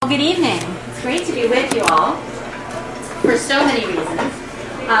good evening. It's great to be with you all for so many reasons,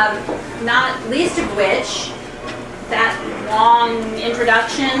 not least of which that long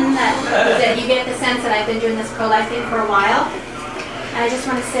introduction that you get the sense that I've been doing this pro-life thing for a while. And I just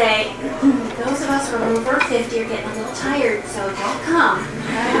want to say, those of us who are over 50 are getting a little tired, so don't come.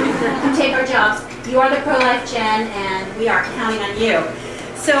 Come take our jobs. You are the pro-life gen, and we are counting on you.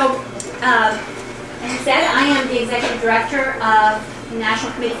 So, as I said, I am the Executive Director of the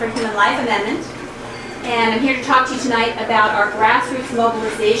National Committee for Human Life Amendment, and I'm here to talk to you tonight about our grassroots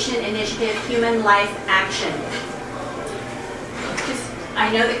mobilization initiative, Human Life Action.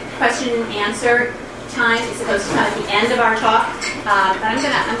 I know the question and answer time is supposed to come at the end of our talk, but I'm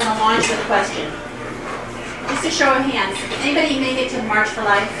gonna launch with a question. Just a show of hands. Anybody make it to March for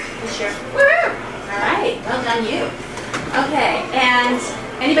Life this year? Woo! All right, well done you. Okay, and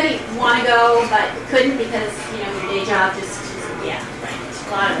anybody want to go but couldn't because your day job just yeah, right. A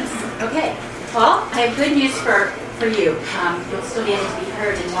lot of us. Okay, well I have good news for you. You'll still be able to be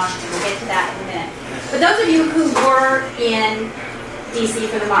heard in Washington. We'll get to that in a minute. But those of you who were in DC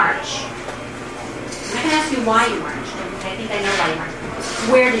for the march, I'm not going to ask you why you marched. I think I know why you marched.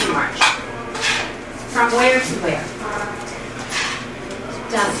 Where did you march? From where to where?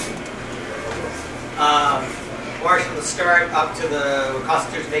 Dustin. March from the start up to the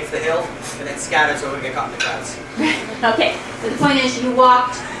Constitution makes the hill, and then scatters over and get caught in the crowds. Okay, so the point is you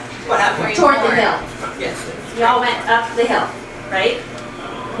walked toward the hill. Yes. You all went up the hill, right?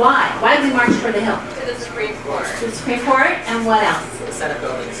 Why? Why did we march toward the hill? To the Supreme Court. To the Supreme Court, and what else? The Senate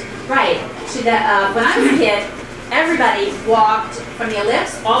buildings. Right. To the when I was a kid, everybody walked from the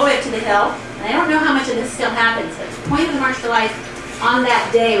ellipse all the way up to the hill, and I don't know how much of this still happens, but the point of the March for Life on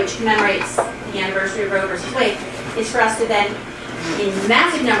that day, which commemorates the anniversary of Roe versus Wade, is for us to then, in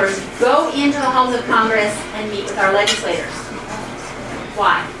massive numbers, go into the halls of Congress and meet with our legislators.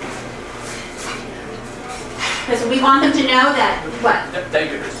 Why? Because we want them to know that, what?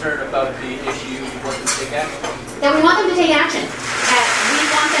 That you're concerned about the issue, you want them to take action. That we want them to take action. That we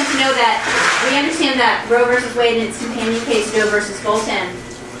want them to know that we understand that Roe versus Wade and its companion case, Doe versus Bolton,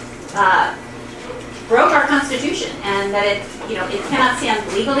 broke our Constitution, and that it cannot stand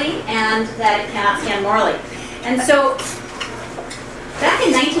legally, and that it cannot stand morally. And so, back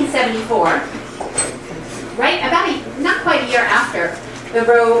in 1974, right about not quite a year after the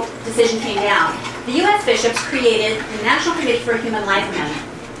Roe decision came down, the U.S. bishops created the National Committee for Human Life Amendment.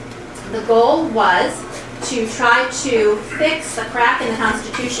 The goal was to try to fix the crack in the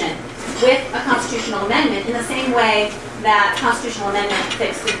Constitution with a constitutional amendment in the same way that constitutional amendment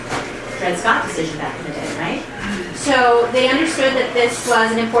fixed the Dred Scott decision back in the day, right? So they understood that this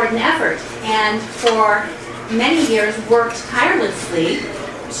was an important effort, and for many years worked tirelessly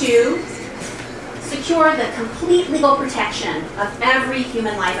to secure the complete legal protection of every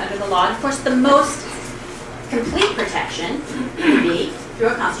human life under the law. And of course, the most complete protection would be through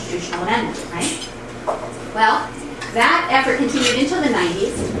a constitutional amendment, right? Well, that effort continued until the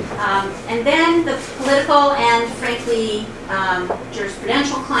 90s, and then the political and, frankly,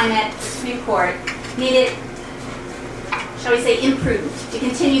 jurisprudential climate, the Supreme Court, made it, shall we say, imprudent to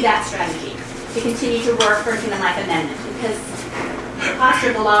continue that strategy, to continue to work for a human life amendment, because the posture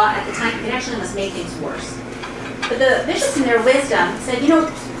of the law at the time could actually almost make things worse. But the bishops, in their wisdom, said,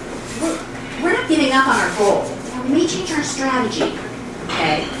 we're not giving up on our goal. We may change our strategy,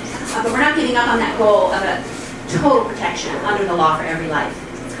 okay? But we're not giving up on that goal of a total protection under the law for every life.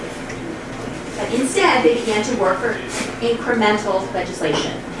 But instead, they began to work for incremental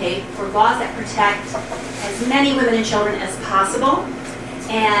legislation, okay, for laws that protect as many women and children as possible.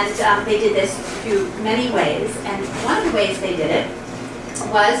 And they did this through many ways. And one of the ways they did it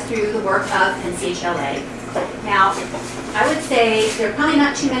was through the work of NCHLA. Now, I would say there are probably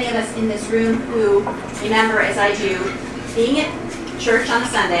not too many of us in this room who remember, as I do, being at church on a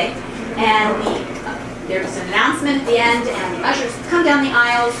Sunday, and there was an announcement at the end, and the ushers come down the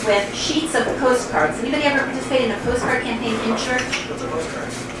aisles with sheets of postcards. Anybody ever participate in a postcard campaign in church? What's a postcard?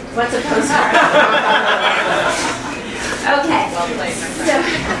 What's a postcard? Okay.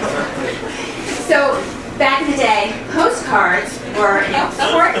 So back in the day, postcards were an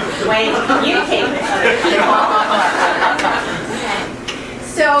important way to communicate with other people. Okay.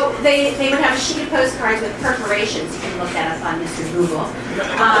 So they would have a sheet of postcards with perforations. You can look that up on Mr. Google.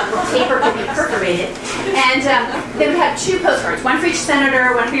 Paper could be perforated. And they would have two postcards, one for each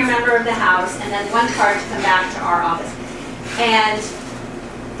senator, one for your member of the House, and then one card to come back to our office. And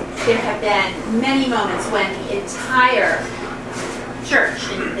there have been many moments when the entire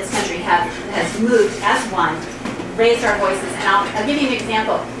church in this country has moved as one, raised our voices. And I'll give you an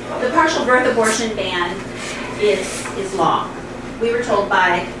example. The partial birth abortion ban is law. We were told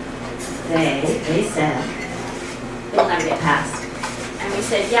by they said, it'll never get passed. And we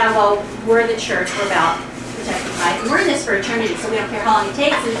said, yeah, well, we're the church, we're about protecting life. We're in this for eternity, so we don't care how long it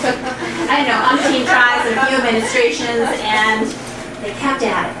takes. And it took, I don't know, umpteen tries and a few administrations, and they kept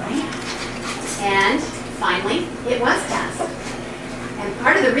at it, right? And finally, it was passed. And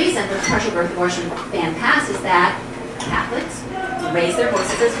part of the reason the partial birth abortion ban passed is that Catholics raised their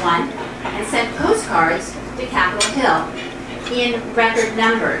voices as one and sent postcards to Capitol Hill in record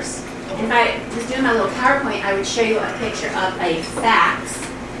numbers. If I was doing my little PowerPoint, I would show you a picture of a fax. You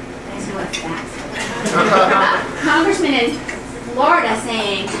guys know what a fax is? Congressman in Florida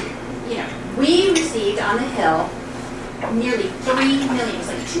saying, we received on the Hill nearly 3 million, it was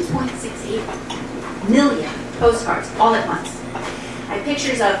like 2.68 million postcards all at once. I have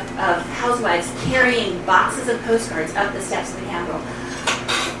pictures of housewives carrying boxes of postcards up the steps of the Capitol.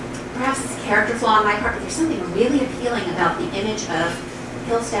 Perhaps it's a character flaw on my part, but there's something really appealing about the image of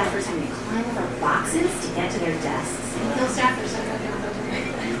Hill staffers having to climb over boxes to get to their desks. And Hill staffers,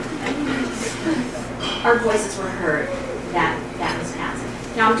 our voices were heard. That was passed.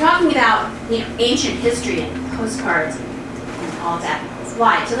 Now I'm talking about ancient history and postcards and all of that.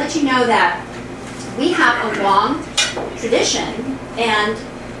 Why? To let you know that we have a long tradition and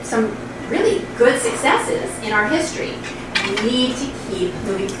some really good successes in our history. We need to keep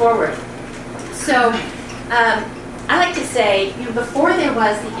moving forward. So I like to say, before there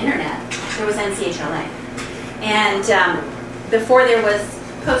was the internet, there was NCHLA, and before there was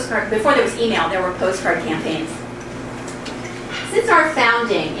email, there were postcard campaigns. Since our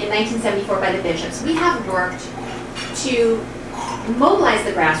founding in 1974 by the bishops, we have worked to mobilize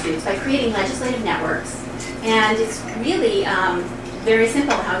the grassroots by creating legislative networks, and it's really very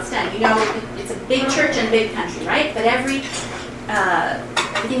simple how it's done. It's a big church and a big country, right? But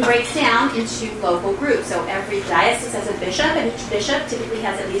everything breaks down into local groups. So every diocese has a bishop, and each bishop typically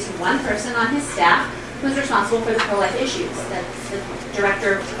has at least one person on his staff who's responsible for the pro-life issues. That's the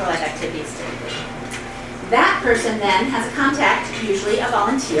director of pro-life activities typically. That person then has a contact, usually a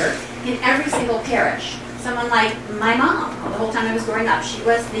volunteer, in every single parish. Someone like my mom, the whole time I was growing up, she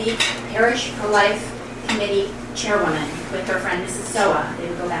was the parish pro-life committee chairwoman with her friend Mrs. Soa. They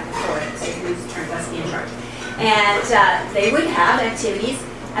would go back and forth, so whose turn was to be in charge. And they would have activities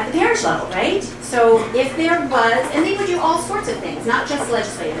at the parish level, right? So if there was, and they would do all sorts of things, not just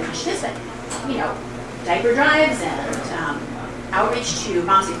legislative initiatives, but, diaper drives and outreach to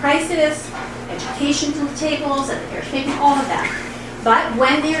moms in crisis, education to the tables at the parish paper, all of that. But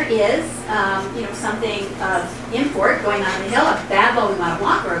when there is, something of import going on in the Hill, a bad law we want to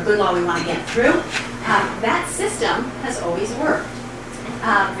block or a good law we want to get through, that system has always worked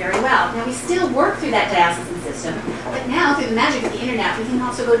very well. Now, we still work through that diocesan system, but now, through the magic of the internet, we can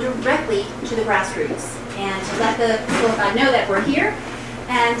also go directly to the grassroots and to let the people of God know that we're here,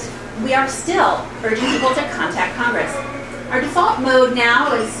 and we are still urging people to contact Congress. Our default mode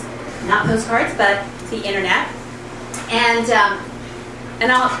now is not postcards, but the internet. And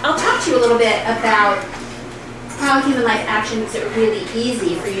I'll talk to you a little bit about how Human Life Action makes it really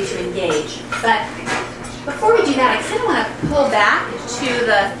easy for you to engage. But before we do that, I kind of want to pull back to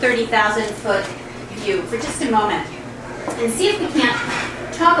the 30,000-foot view for just a moment and see if we can't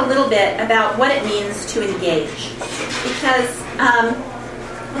talk a little bit about what it means to engage. Because,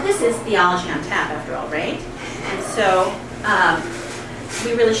 this is theology on tap, after all, right? And so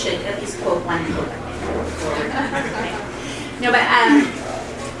we really should at least quote one quote. No, but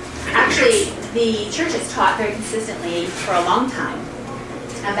actually, the church has taught very consistently for a long time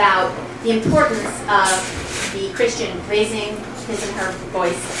about the importance of the Christian raising his and her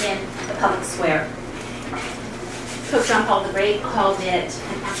voice in the public square. Pope John Paul the Great called it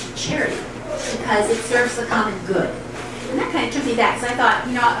an act of charity because it serves the common good. And that kind of took me back, because I thought,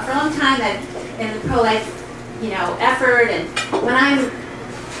 for a long time that in the pro-life, effort, and when I'm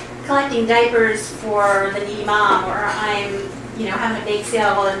collecting diapers for the needy mom, or I'm, having a bake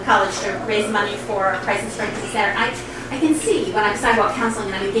sale in college to raise money for Crisis Pregnancy Center, I can see when I'm sidewalk counseling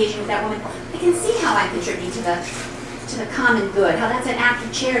and I'm engaging with that woman, I can see how I'm contributing to the common good, how that's an act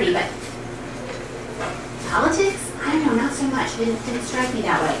of charity. But politics, I don't know, not so much. Didn't strike me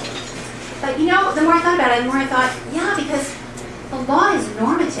that way. But the more I thought about it, the more I thought, yeah, because the law is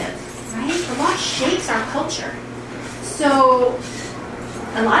normative, right? The law shapes our culture. So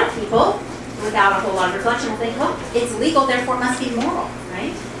a lot of people, without a whole lot of reflection, will think, well, it's legal, therefore it must be moral,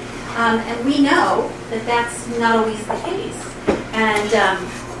 right? And we know that that's not always the case. And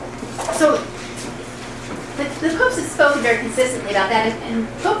so the popes have spoken very consistently about that, and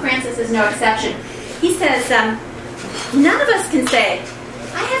Pope Francis is no exception. He says, none of us can say,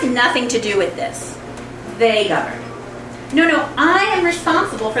 I have nothing to do with this. They govern. No, I am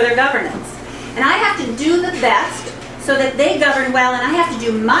responsible for their governance. And I have to do the best so that they govern well, and I have to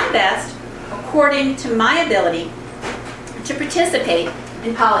do my best according to my ability to participate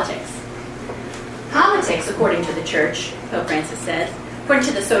in politics. Politics, according to the Church, Pope Francis says, according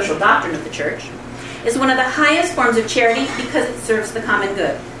to the social doctrine of the Church, is one of the highest forms of charity because it serves the common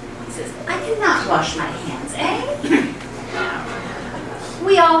good. He says, I cannot wash my hands, eh? No.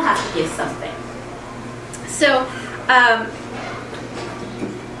 We all have to give something. So,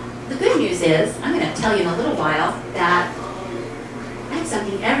 the good news is, I'm going to tell you in a little while that I have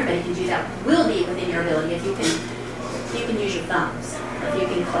something everybody can do that will be within your ability if you can use your thumbs, if you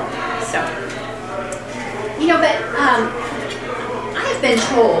can click. So, but I have been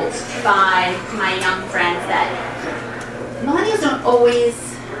told by my young friends that millennials don't always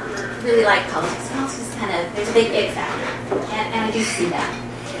really like politics. Politics is there's a big egg factor, and I do see that.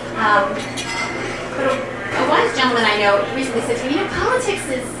 But a wise gentleman I know recently said to me, politics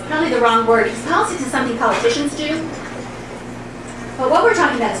is probably the wrong word, because politics is something politicians do. But what we're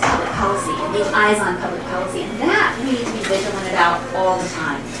talking about is public policy, and being eyes on public policy, and that we need to be vigilant about all the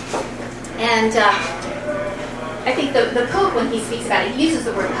time. And I think the Pope, when he speaks about it, he uses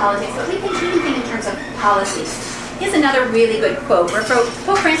the word politics, but we can even think in terms of policy. Here's another really good quote, where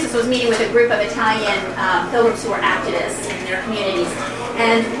Pope Francis was meeting with a group of Italian pilgrims who were activists in their communities.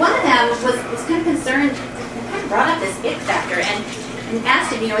 And one of them was kind of concerned, kind of brought up this it factor, and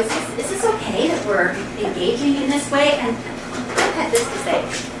asked him, is this okay that we're engaging in this way? And Pope had this to say,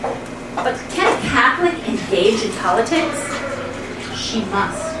 but can a Catholic engage in politics? She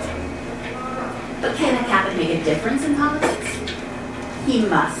must. But can a Catholic make a difference in politics? He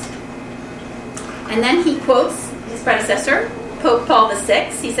must. And then he quotes his predecessor, Pope Paul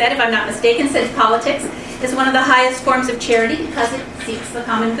VI. He said, if I'm not mistaken, said politics is one of the highest forms of charity because it seeks the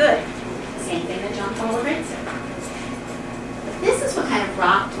common good. Same thing that John Paul II said. But this is what kind of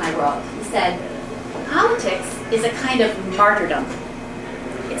rocked my world. He said, politics is a kind of martyrdom.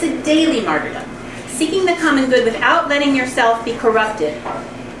 It's a daily martyrdom. Seeking the common good without letting yourself be corrupted.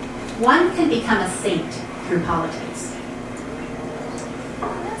 One can become a saint through politics.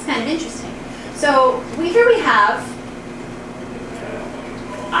 That's kind of interesting. So here we have,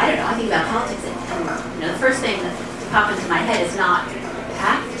 I don't know, I think about politics, and the first thing that popped into my head is not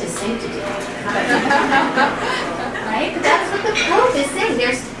path to sanctity. Right? But that's what the Pope is saying.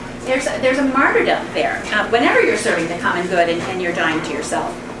 There's a martyrdom there whenever you're serving the common good and you're dying to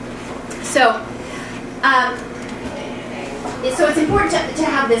yourself. So it's important to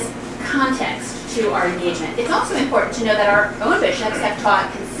have this context to our engagement. It's also important to know that our own bishops have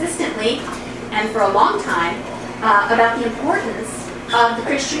taught consistently and for a long time about the importance of the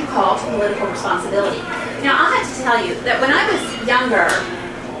Christian call to political responsibility. Now, I'll have to tell you that when I was younger,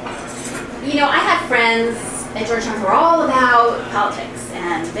 I had friends at Georgetown who were all about politics,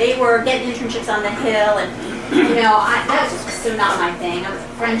 and they were getting internships on the Hill, and that was just so not my thing. I was a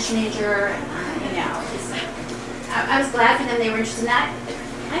French major, and I was glad for them they were interested in that.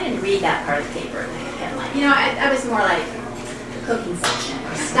 I didn't read that part of the paper, headline. I was more like the cooking section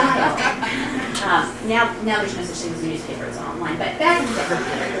or style. Now there's no such thing as a newspaper; it's online. But back in the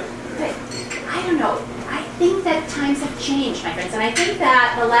day, but I don't know. I think that times have changed, my friends, and I think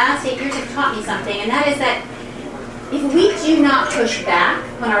that the last 8 years have taught me something, and that is that if we do not push back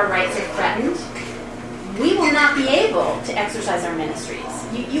when our rights are threatened, we will not be able to exercise our ministries.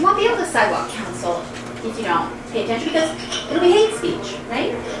 You won't be able to sidewalk counsel if you don't pay attention, because it'll be hate speech,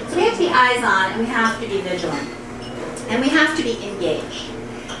 right? So we have to be eyes on, and we have to be vigilant, and we have to be engaged.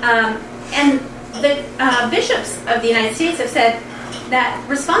 And the bishops of the United States have said that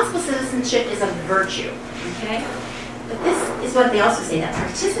responsible citizenship is a virtue, okay? But this is what they also say, that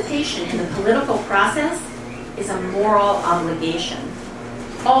participation in the political process is a moral obligation.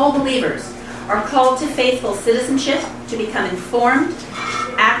 All believers are called to faithful citizenship to become informed,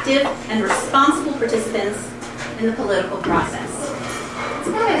 active, and responsible participants in the political process. It's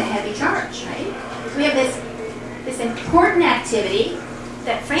kind of a heavy charge, right? So we have this important activity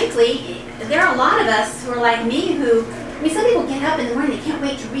that, frankly, there are a lot of us who are like me who, some people get up in the morning, they can't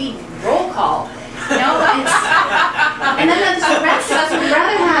wait to read roll call. And then the rest of us would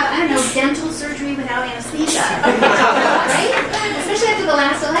rather have, dental surgery without anesthesia. Right? Especially after the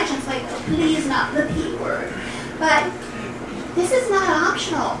last election. It's like, oh, please, not the P word. But this is not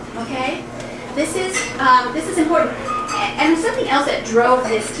optional, okay? This is important. And something else that drove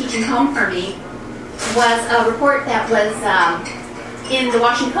this teaching home for me was a report that was in the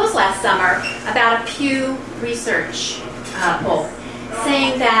Washington Post last summer about a Pew Research poll,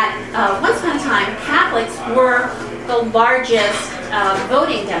 saying that once upon a time, Catholics were the largest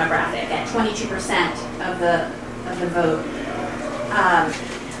voting demographic at 22% of the of the vote.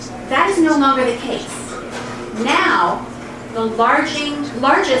 That is no longer the case. Now, the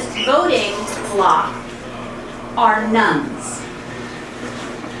largest voting bloc are nuns.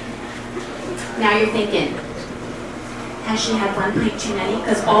 Now you're thinking, has she had one pint too many?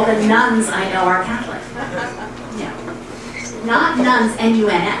 Because all the nuns I know are Catholic. No. Not nuns,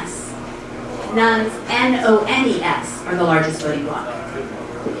 N-U-N-S. Nuns, N-O-N-E-S, are the largest voting bloc.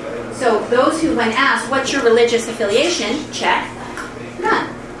 So those who, when asked, what's your religious affiliation? Check. None.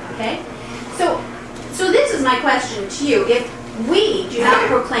 Okay? So this is my question to you. If we do not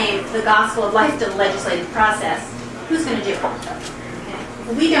proclaim the gospel of life to the legislative process, who's going to do it? Okay?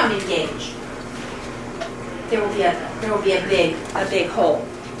 If we don't engage, there will be a big hole.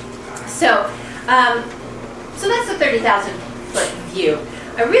 So that's the 30,000 foot view.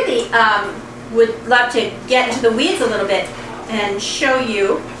 I really would love to get into the weeds a little bit and show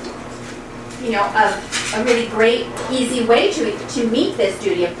you, a really great, easy way to meet this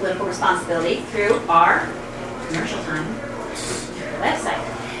duty of political responsibility through our commercial time website.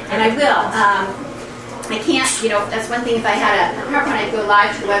 And I will. I can't, that's one thing. If I had a PowerPoint, I'd go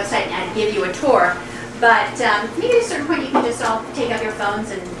live to the website and I'd give you a tour. But maybe at a certain point you can just all take up your phones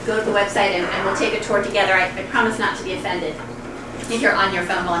and go to the website and we'll take a tour together. I promise not to be offended if you're on your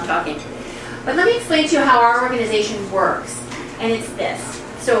phone while I'm talking. But let me explain to you how our organization works. And it's this.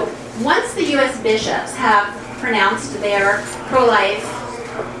 So once the U.S. bishops have pronounced their pro-life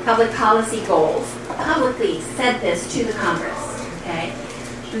public policy goals, publicly said this to the Congress, okay,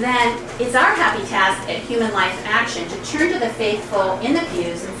 then it's our happy task at Human Life Action to turn to the faithful in the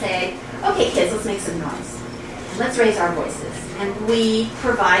pews and say, okay, kids, let's make some noise. Let's raise our voices. And we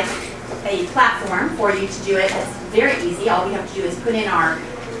provide a platform for you to do it. It's very easy. All we have to do is put in our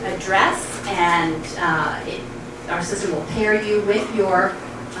address, and our system will pair you with your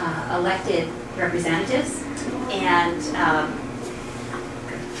elected representatives. And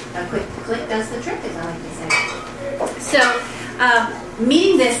a quick click does the trick, as I like to say. So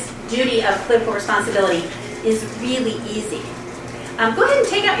meeting this duty of political responsibility is really easy. Go ahead and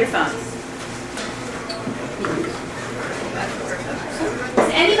take out your phones. Is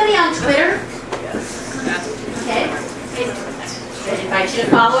anybody on Twitter? Okay. I invite you to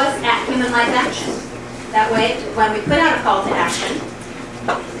follow us at Human Life Action. That way, when we put out a call to action,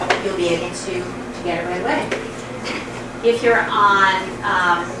 you'll be able to get it right away. If you're on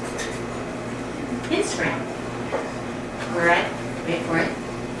Instagram, we're at, wait for it,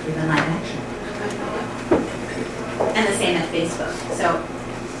 Human Life Action. And the same at Facebook. So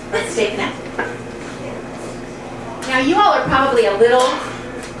let's stay connected. Now, you all are probably a little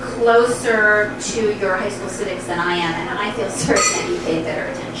closer to your high school civics than I am, and I feel certain that you pay better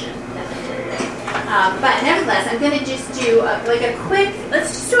attention. But nevertheless, I'm going to just do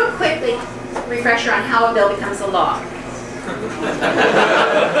let's just do a quick refresher on how a bill becomes a law.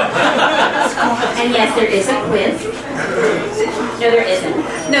 And yes, there is a quiz. No, there isn't.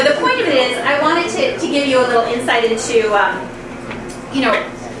 No, the point of it is I wanted to give you a little insight into,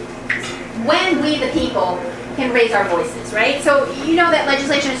 when we, the people, can raise our voices, right? So you know that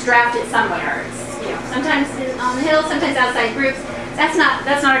legislation is drafted somewhere. It's, sometimes on the Hill, sometimes outside groups. That's not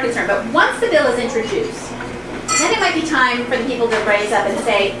our concern. But once the bill is introduced, then it might be time for the people to raise up and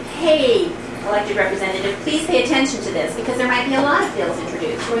say, hey, elected representative, please pay attention to this, because there might be a lot of bills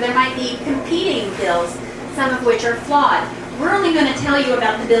introduced, or there might be competing bills, some of which are flawed. We're only going to tell you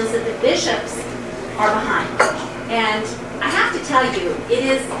about the bills that the bishops are behind. And I have to tell you, it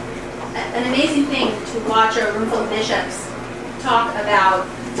is an amazing thing to watch a room full of bishops talk about,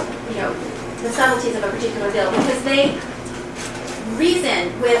 the subtleties of a particular bill, because they reason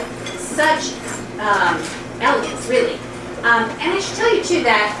with such elegance, really. And I should tell you, too,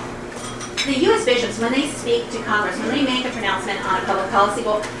 that the U.S. bishops, when they speak to Congress, when they make a pronouncement on a public policy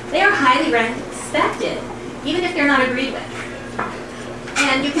goal, they are highly respected, even if they're not agreed with.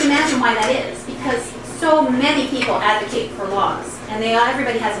 And you can imagine why that is, because so many people advocate for laws, and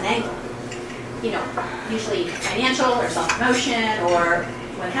everybody has an angle. Usually financial or self-promotion or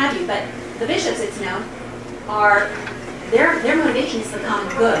what have you. But the bishops, it's known, their motivation is the common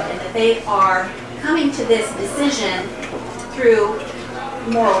good, and that they are coming to this decision through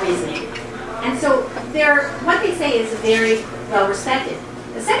moral reasoning. And so what they say is very well respected.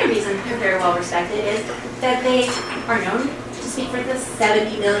 The second reason they're very well respected is that they are known to speak for the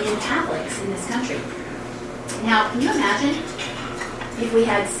 70 million Catholics in this country. Now, can you imagine if we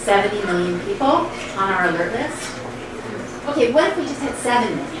had 70 million people on our alert list? Okay, what if we just had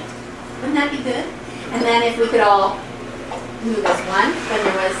 7 million? Wouldn't that be good? And then if we could all move as one, when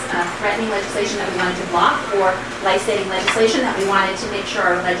there was threatening legislation that we wanted to block, or life-saving legislation that we wanted to make sure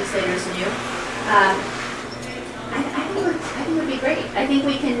our legislators knew, be great. I think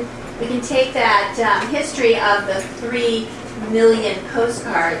we can take that history of the 3 million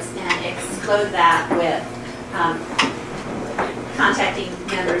postcards and explode that with contacting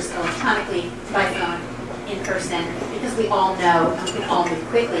members electronically, by phone, in person, because we all know and we can all move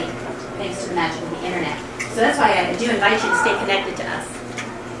quickly thanks to the magic of the internet. So that's why I do invite you to stay connected to us.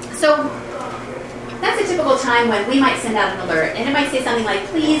 So that's a typical time when we might send out an alert, and it might say something like,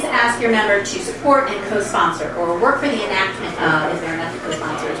 please ask your member to support and co-sponsor, or work for the enactment of, if there are enough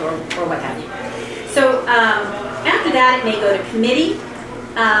co-sponsors, or what have you. So after that, it may go to committee,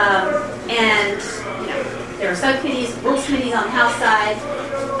 and there are subcommittees, rules committees on the House side.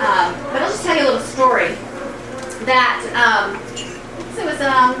 But I'll just tell you a little story that it was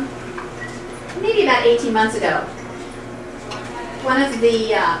maybe about 18 months ago. One of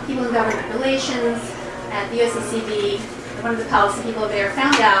the people in government relations at the USCCB, one of the policy people over there,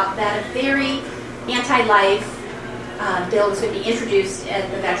 found out that a very anti-life bill was going to be introduced at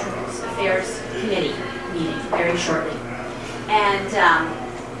the Veterans Affairs Committee meeting very shortly. And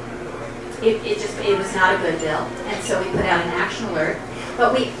it was not a good bill, and so we put out an action alert.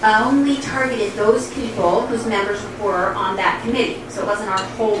 But we only targeted those people whose members were on that committee. So it wasn't our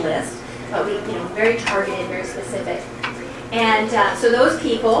whole list, but we, very targeted, very specific. And so those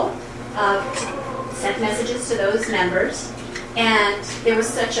people sent messages to those members, and there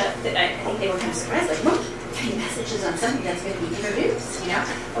was I think they were kind of surprised, like, whoa, getting messages on something that's going to be introduced,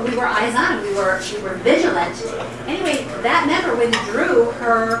 But we were eyes on, and we were vigilant. Anyway, that member withdrew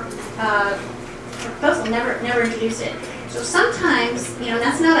her proposal, never introduced it. So sometimes,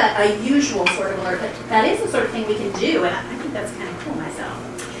 that's not a usual sort of alert, but that is the sort of thing we can do, and I think that's kind of cool myself.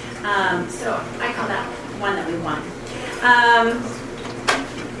 So I call that one that we won.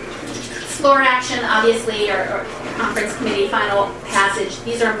 Floor action, obviously, or conference committee final passage.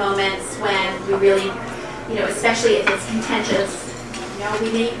 These are moments when we really, especially if it's contentious,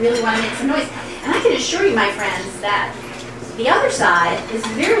 we really want to make some noise. And I can assure you, my friends, that the other side is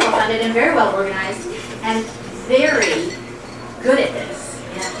very well funded and very well organized and very good at this.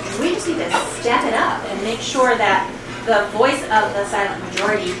 And we just need to step it up and make sure that the voice of the silent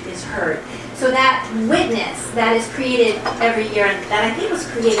majority is heard. So that witness that is created every year, and that I think was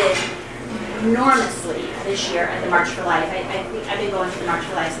created enormously this year at the March for Life. I've been going to the March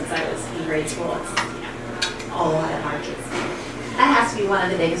for Life since I was in grade school. It's a lot of marches. That has to be one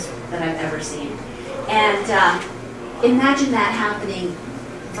of the biggest that I've ever seen. And imagine that happening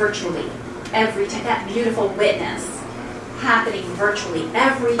virtually every time. That beautiful witness happening virtually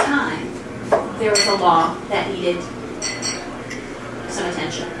every time there was a law that needed some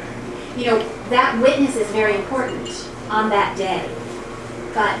attention. That witness is very important on that day.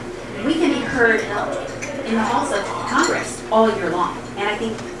 But we can be heard in the halls of Congress all year long. And I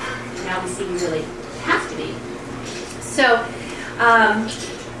think now we see we really have to be. So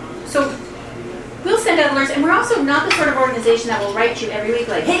we'll send out alerts, and we're also not the sort of organization that will write you every week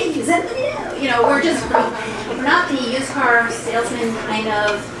like, hey, you sent me out. We're not the used car salesman kind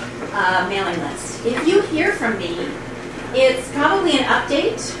of mailing list. If you hear from me, it's probably an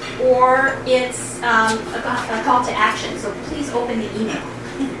update or it's a call to action. So please open the email.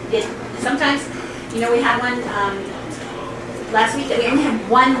 Sometimes, we had one last week that we only had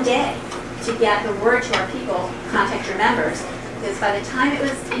one day to get the word to our people, contact your members. Because by the time it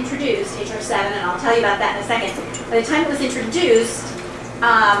was introduced, HR 7, and I'll tell you about that in a second, by the time it was introduced,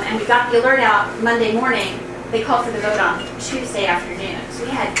 and we got the alert out Monday morning, they called for the vote on Tuesday afternoon. So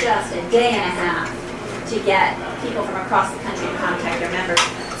we had just a day and a half to get people from across the country to contact their members.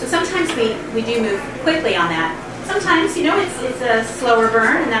 So sometimes we do move quickly on that. Sometimes, it's a slower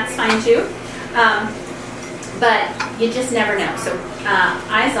burn, and that's fine too. But you just never know. So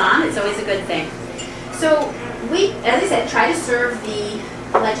eyes on, it's always a good thing. So we, as I said, try to serve the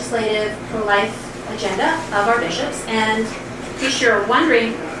legislative pro-life agenda of our bishops. And in case you're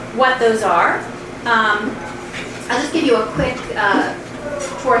wondering what those are, I'll just give you a quick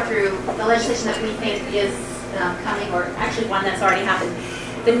tour through the legislation that we think is coming, or actually one that's already happened.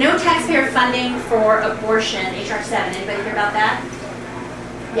 The no taxpayer funding for abortion, HR 7. Anybody hear about that?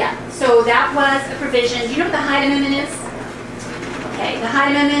 Yeah. So that was a provision. Do you know what the Hyde Amendment is? Okay. The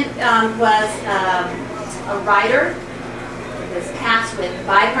Hyde Amendment was a rider. It was passed with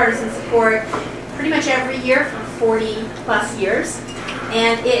bipartisan support pretty much every year for 40 plus years.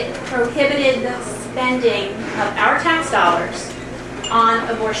 And it prohibited the spending of our tax dollars on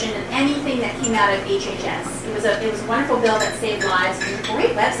abortion and anything that came out of HHS. It was a wonderful bill that saved lives. There's a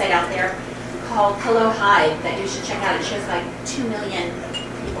great website out there called Hello Hyde that you should check out. It shows like 2 million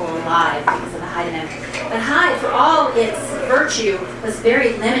people alive because of the Hyde Amendment. But Hyde, for all its virtue, was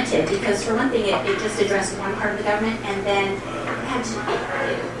very limited because, for one thing, it just addressed one part of the government and then had to,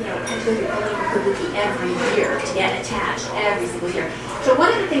 had to go through eligibility every year to get attached every single year. So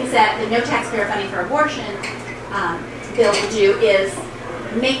one of the things that the no taxpayer funding for abortion bill will do is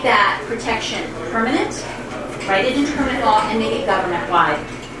make that protection permanent, write it into permanent law, and make it government-wide.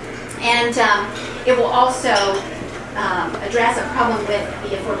 And it will also address a problem with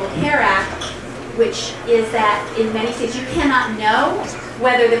the Affordable Care Act, which is that in many states you cannot know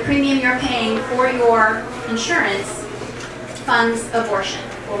whether the premium you're paying for your insurance funds abortion,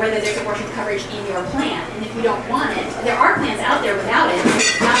 or whether there's abortion coverage in your plan. And if you don't want it, there are plans out there without it.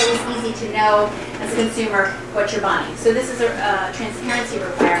 It's not always easy to know as a consumer what you're buying. So this is a transparency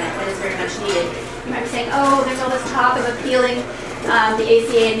requirement that is very much needed. You might be saying, oh, there's all this talk of appealing the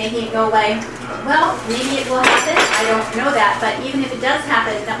ACA and making it go away. Well, maybe it will happen. I don't know that. But even if it does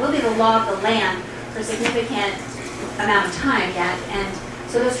happen, that will be the law of the land for a significant amount of time yet. And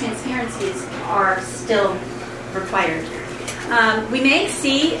so those transparencies are still required. We may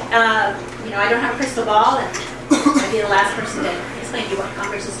see, I don't have a crystal ball, and I'd be the last person to explain to you what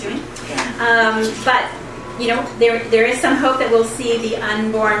Congress is doing. But there is some hope that we'll see the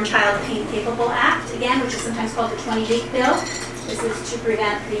Unborn Child Pain Capable Act again, which is sometimes called the 20-week bill. This is to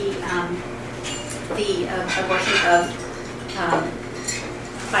prevent the abortion of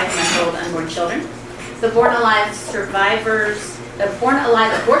 5-month-old unborn children. The Born Alive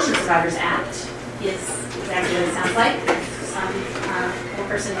Abortion Survivors Act is exactly what it sounds like. If some little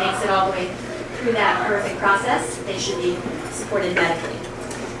person makes it all the way through that horrific process, they should be supported medically.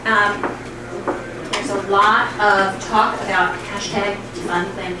 There's a lot of talk about hashtag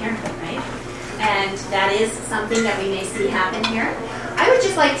defund Planned Parenthood, right? And that is something that we may see happen here. I would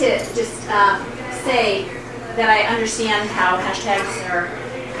just like to say that I understand how hashtags are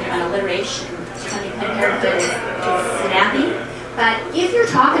an alliteration. Defunding Planned Parenthood is snappy. But if you're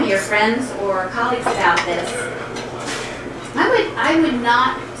talking to your friends or colleagues about this, I would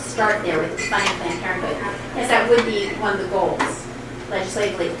not start there with defunding Planned Parenthood. Yes, that would be one of the goals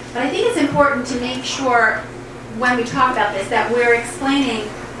legislatively. But I think it's important to make sure when we talk about this that we're explaining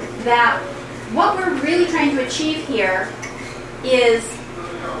that what we're really trying to achieve here is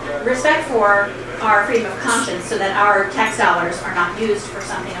respect for our freedom of conscience so that our tax dollars are not used for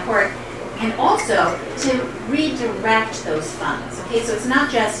something abhorrent, and also to redirect those funds. Okay, so it's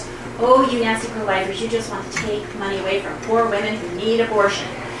not just, oh, you nasty pro-lifers, you just want to take money away from poor women who need abortion,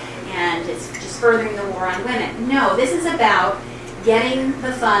 and it's just furthering the war on women. No, this is about getting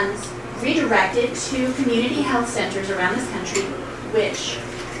the funds redirected to community health centers around this country, which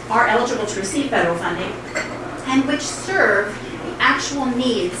are eligible to receive federal funding, and which serve the actual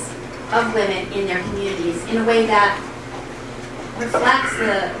needs of women in their communities in a way that reflects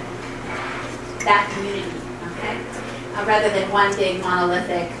that community, okay? Rather than one big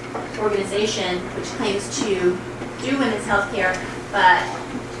monolithic organization which claims to do women's health care, but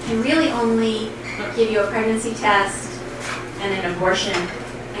can really only give you a pregnancy test and an abortion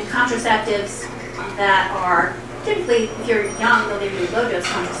and contraceptives that are typically, if you're young, they'll give you low-dose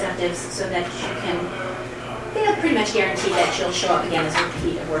contraceptives so that you can, pretty much guarantee that you'll show up again as a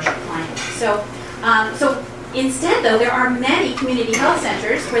repeat abortion client. So instead, though, there are many community health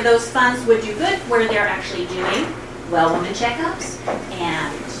centers where those funds would do good, where they're actually doing women checkups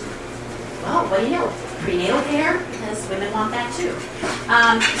and, well, what do you know, prenatal care, because women want that too.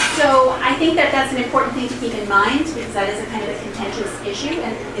 So I think that that's an important thing to keep in mind, because that is a kind of a contentious issue,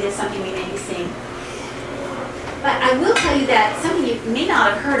 and it is something we may be seeing. But I will tell you that something you may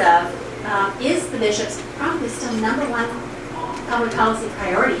not have heard of is the bishop's probably still number one public policy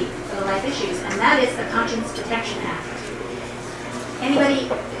priority for the life issues, and that is the Conscience Protection Act. Anybody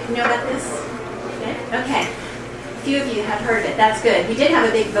know about this? Okay. A few of you have heard of it. That's good. We did have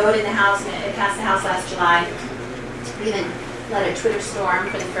a big vote in the House, and it passed the House last July. We even led a Twitter storm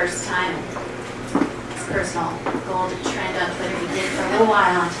for the first time. It's personal goal to trend on Twitter. We did for a little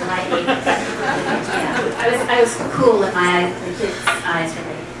while until I ate. Yeah. I was cool in my eyes. The kids' eyes were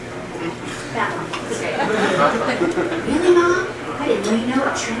like, that one. It was great. Really, Mom? I didn't know you know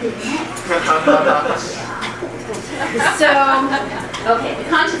what trended next. So, okay, the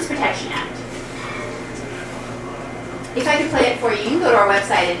Conscience Protection Act. If I could play it for you, you can go to our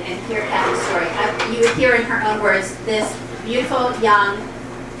website and hear Kathy's story. You would hear in her own words this beautiful, young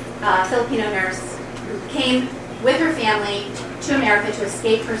Filipino nurse who came with her family to America to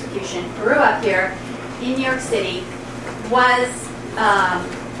escape persecution, grew up here in New York City, was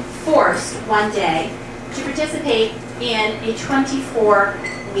forced one day to participate in a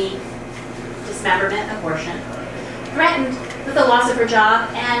 24-week dismemberment abortion, threatened with the loss of her job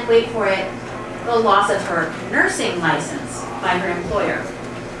and, wait for it, the loss of her nursing license by her employer.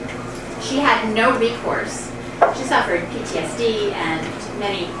 She had no recourse She suffered PTSD and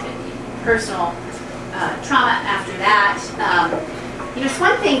many personal trauma after that. It's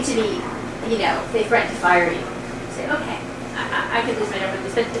one thing to be, they threaten to fire you. Say, okay, I could lose my job with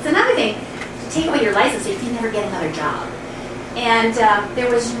this, but it's another thing to take away your license so you can never get another job. And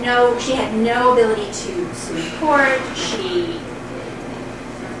she had no ability to sue in court.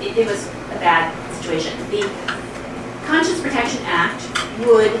 It was a bad situation. The Conscience Protection Act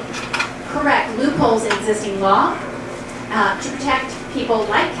would correct loopholes in existing law to protect people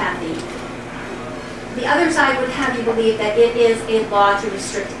like Kathy. The other side would have you believe that it is a law to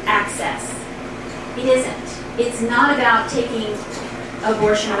restrict access. It isn't. It's not about taking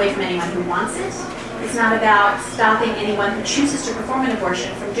abortion away from anyone who wants it. It's not about stopping anyone who chooses to perform an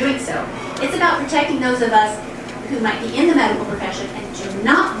abortion from doing so. It's about protecting those of us who might be in the medical profession and do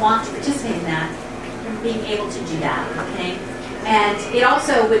not want to participate in that from being able to do that, okay? And it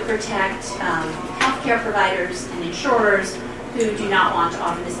also would protect healthcare providers and insurers who do not want to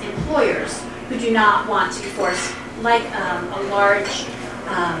offer this, employers who do not want to force, like a large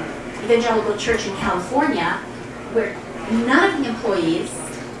evangelical church in California, where none of the employees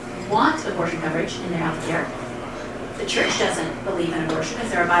want abortion coverage in their health care. The church doesn't believe in abortion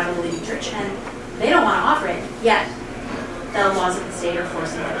because they're a Bible-believing church, and they don't want to offer it, yet the laws of the state are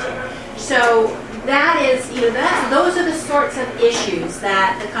forcing them to. So that is, those are the sorts of issues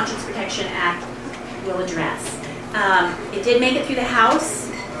that the Conscience Protection Act will address. It did make it through the House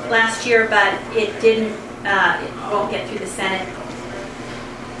last year, but it won't get through the Senate.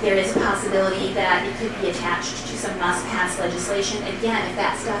 There is a possibility that it could be attached to some must-pass legislation. Again, if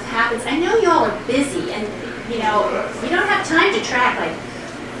that stuff happens, I know y'all are busy, and you don't have time to track, like,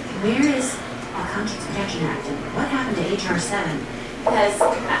 where is our Conscience Protection Act, and what happened to HR 7? Because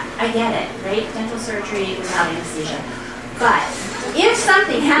I get it, right? Dental surgery without anesthesia. But if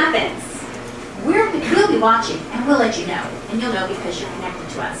something happens, we'll be watching, and we'll let you know. And you'll know because you're connected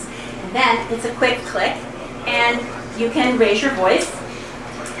to us. And then it's a quick click, and you can raise your voice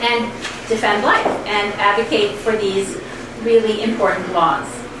and defend life and advocate for these really important laws.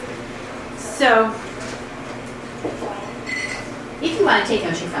 So, if you want to take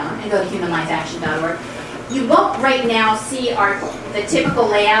out your phone and go to humanlifeaction.org, you won't right now see the typical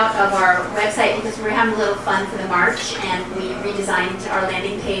layout of our website because we're having a little fun for the March, and we redesigned our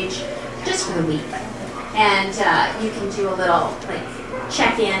landing page just for the week. And you can do a little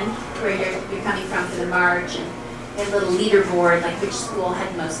check-in where you're coming from for the March, and a little leaderboard, like which school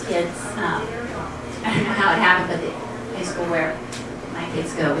had most kids. I don't know how it happened, but the high school where my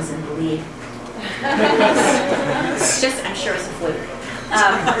kids go was in the lead. I'm sure it's a fluke.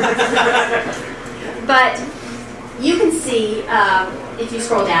 But you can see, if you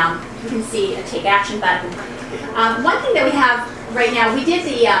scroll down, you can see a Take Action button. One thing that we have right now, we did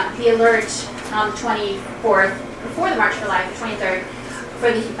the alert on the 24th, before the March for Life, the 23rd,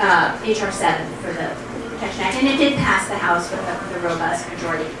 for the HR 7, for the Protection Act, and it did pass the House with a robust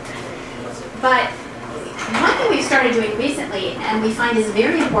majority. But one thing we've started doing recently, and we find is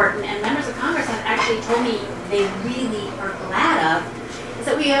very important, and members of Congress have actually told me they really are glad of, is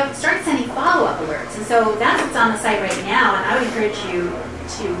that we have started sending follow-up alerts. And so that's what's on the site right now, and I would encourage you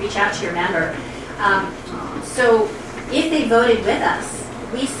to reach out to your member. So if they voted with us,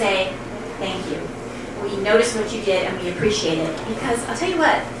 we say thank you. We notice what you did, and we appreciate it. Because I'll tell you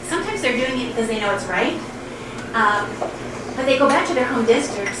what, sometimes they're doing it because they know it's right, but they go back to their home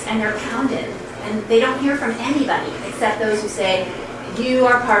districts, and they're pounded. And they don't hear from anybody except those who say, you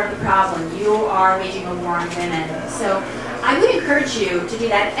are part of the problem. You are waging a war on women. So I would encourage you to do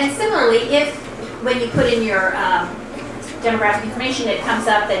that. And similarly, if when you put in your demographic information, it comes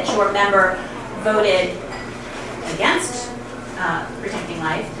up that your member voted against protecting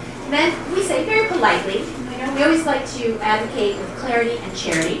life, then we say very politely, we always like to advocate with clarity and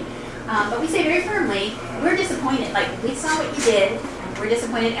charity, but we say very firmly, we're disappointed. Like, we saw what you did, we're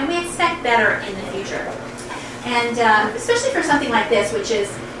disappointed, and we expect better in the future. And especially for something like this, which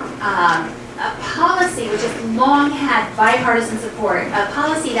is a policy which has long had bipartisan support, a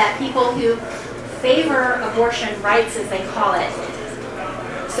policy that people who favor abortion rights, as they call it,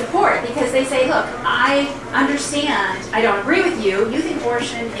 support, because they say, look, I understand, I don't agree with you, you think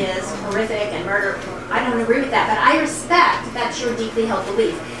abortion is horrific and murder, I don't agree with that, but I respect that's your deeply held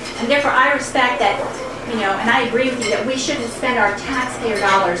belief. And therefore I respect that, and I agree with you that we shouldn't spend our taxpayer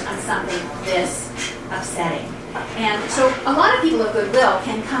dollars on something this upsetting. And so a lot of people of goodwill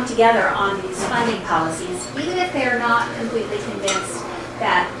can come together on these funding policies, even if they're not completely convinced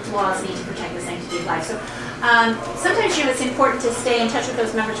that laws need to protect the sanctity of life. So sometimes it's important to stay in touch with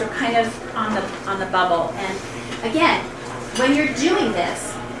those members who are kind of on the bubble. And again, when you're doing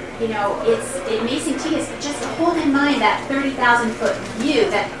this, it may seem tedious, but just hold in mind that 30,000-foot view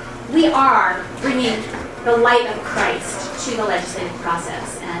that we are bringing the light of Christ to the legislative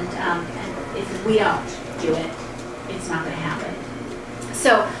process. And if we don't do it, it's not going to happen.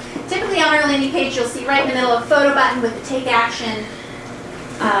 So typically on our landing page, you'll see right in the middle a photo button with the take action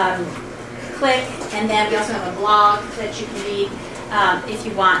click, and then we also have a blog that you can read if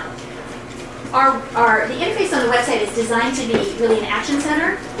you want. The interface on the website is designed to be really an action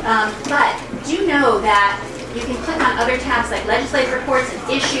center, but do know that you can click on other tabs like legislative reports and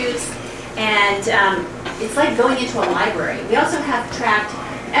issues, and it's like going into a library. We also have tracked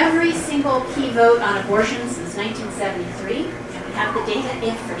every single key vote on abortion since 1973, and we have the data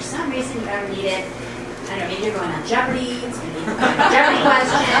if for some reason you ever need it. I don't know, maybe you're going on Jeopardy, it's going to be a Jeopardy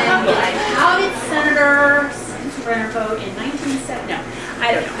question, like, how did Senator Brenner vote in 1970? No,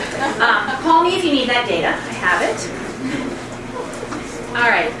 I don't know. Call me if you need that data. I have it.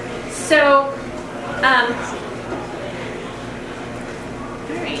 All right. So,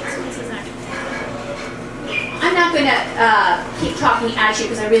 all right. So this is not. I'm not going to keep talking at you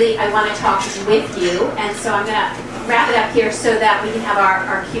because I want to talk with you, and so I'm going to wrap it up here so that we can have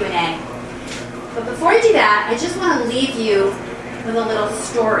our Q&A. But before I do that, I just want to leave you with a little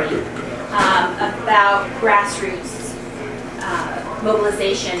story about grassroots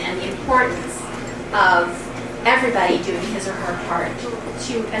mobilization and the importance of everybody doing his or her part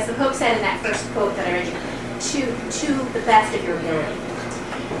to, as the Pope said in that first quote that I read you, to the best of your ability.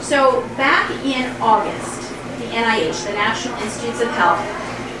 So back in August, the NIH, the National Institutes of Health,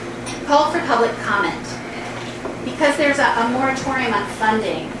 called for public comment because there's a moratorium on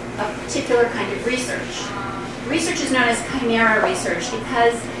funding a particular kind of research. Research is known as chimera research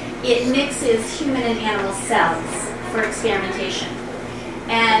because it mixes human and animal cells for experimentation.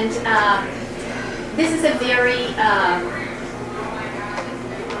 And this is a very,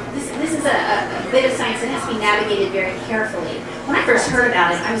 this is a bit of science that has to be navigated very carefully. When I first heard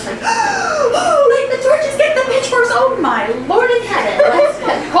about it, I was like, oh, like the torches, get the pitchforks, oh my Lord in heaven. Let's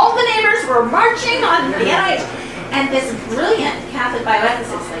call the neighbors, we're marching on the NIH. And this brilliant Catholic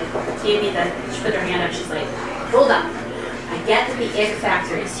bioethicist gave me put her hand up, she's like, hold on. I get that the egg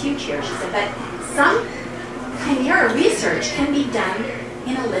factor is huge here, she said, but some chimera research can be done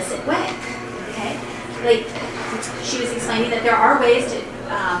in a illicit way, okay? Like, she was explaining that there are ways to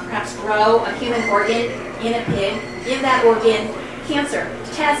perhaps grow a human organ in a pig, give that organ cancer,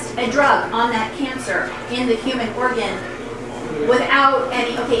 test a drug on that cancer in the human organ without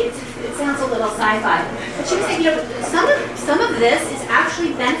any, okay, it sounds a little sci-fi, but she was saying, some of this is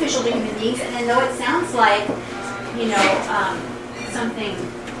actually beneficial to human beings, and though it sounds like, something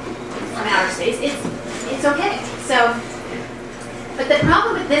from outer space, it's okay. So, but the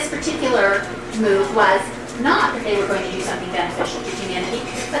problem with this particular move was not that they were going to do something beneficial to humanity,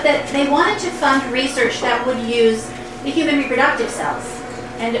 but that they wanted to fund research that would use the human reproductive cells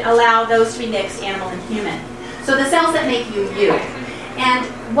and allow those to be mixed, animal and human. So the cells that make you. And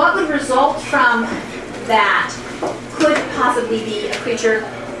what would result from that could possibly be a creature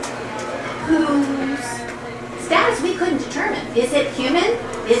whose status we couldn't determine. Is it human?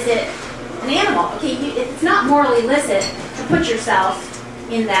 Is it an animal? Okay, it's not morally licit to put yourself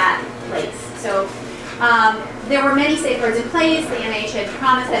in that place. So there were many safeguards in place. The NIH had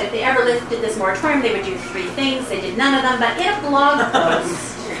promised that if they ever lifted this moratorium, they would do 3 things. They did none of them, but in a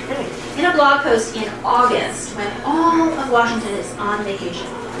blog post in August, when all of Washington is on vacation,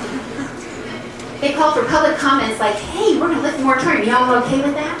 they called for public comments like, hey, we're going to lift the moratorium. Y'all okay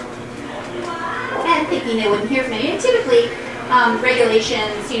with that? And thinking they wouldn't hear from me. And typically,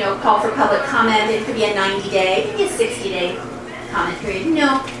 regulations, call for public comment. It could be a 90-day, it could be a 60-day comment period.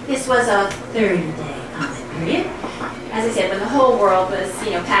 No, this was a 30-day comment period. As I said, when the whole world was,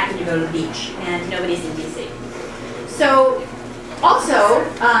 packing to go to the beach and nobody's in D.C. So, also,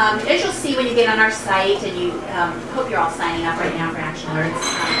 as you'll see when you get on our site, and you hope you're all signing up right now for Action Alerts.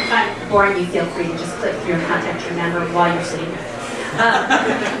 If I'm boring you, feel free to just click through and contact your member while you're sitting here.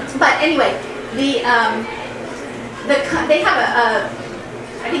 But anyway, they have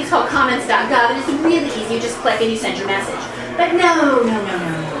I think it's called comments.gov, and it's really easy. You just click and you send your message. But no.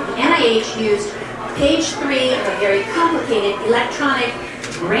 The NIH used page 3 of a very complicated electronic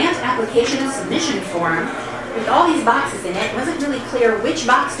grant application submission form with all these boxes in it. It wasn't really clear which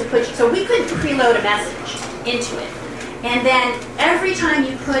box to put, so we couldn't preload a message into it. And then every time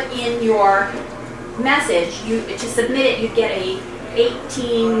you put in your message, to submit it, you'd get a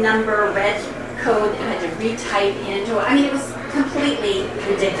 18-number red code that you had to retype into. I mean, it was completely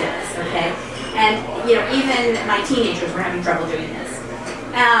ridiculous, okay? And, even my teenagers were having trouble doing this.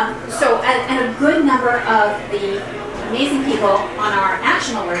 And a good number of the amazing people on our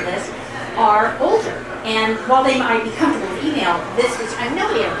action alert list are older. And while they might be comfortable with email,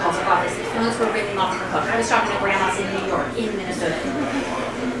 nobody ever calls our office. The phones were ringing off the hook. I was talking to grandmas in New York, in Minnesota.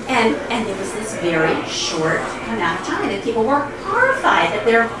 And there was this very short amount of time, and people were horrified that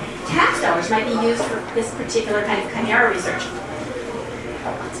their tax dollars might be used for this particular kind of chimera research.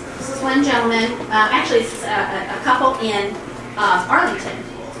 This is one gentleman, actually this is a couple in Arlington,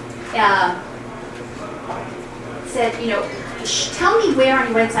 said, tell me where on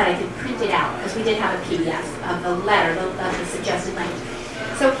your website I could print it out, because we did have a PDF of the letter, of the suggested language.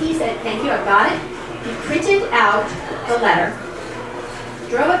 So he said, thank you, I've got it. He printed out the letter,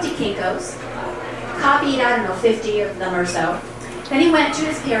 drove up to Kinko's, copied, 50 of them or so. Then he went to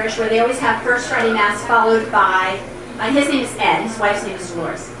his parish where they always have First Friday Mass followed by, his name is Ed, his wife's name is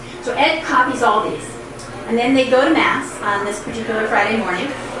Dolores. So Ed copies all these. And then they go to Mass on this particular Friday morning.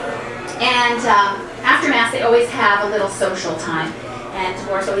 And after Mass, they always have a little social time. And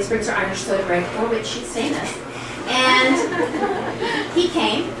Dolores always brings her Irish soda break, for which she's famous. And he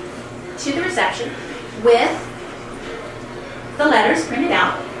came to the reception with the letters printed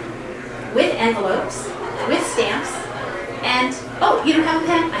out, with envelopes, with stamps, and, you don't have a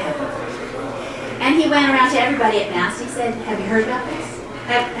pen? I have one. And he went around to everybody at Mass. He said, have you heard about this?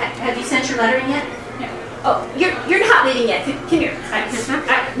 Have you sent your letter in yet? No. Oh, you're not leaving yet. Come here.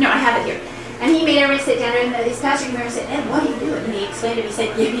 No, I have it here. And he made everybody sit down, and these pastors came over and said, Ed, what are you doing? And he explained it. He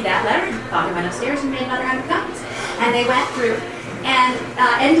said, give me that letter. And Father went upstairs and made another 100 copies. And they went through. And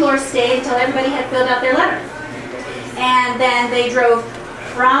Ed and Dolores stayed until everybody had filled out their letter. And then they drove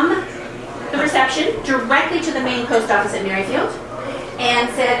from the reception directly to the main post office at Merrifield and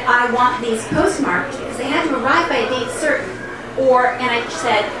said, I want these postmarked, because they had to arrive by a date certain. And I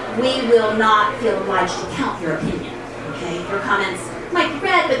said, we will not feel obliged to count your opinion. Okay, your comments might be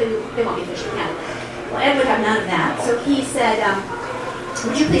read, but they won't be officially counted. Well, Ed would have none of that. So he said,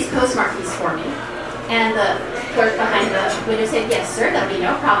 would you please postmark these for me? And the clerk behind the window said, yes, sir, that'll be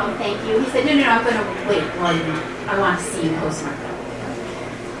no problem, thank you. He said, no, I'm going to wait 1 minute. I want to see you postmark them.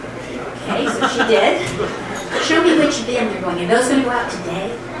 Okay, so she did. Show me which bin they're going in. Those going to go out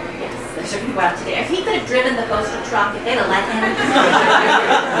today? Yes, those are going to go out today. If he could have driven the postal truck, if they'd have let him,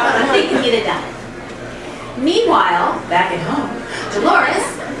 I'm thinking he'd have done it. Meanwhile, back at home, Dolores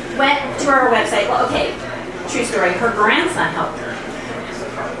went to our website. Well, okay, true story. Her grandson helped her.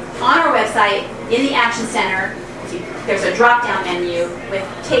 On our website, in the Action Center, there's a drop-down menu with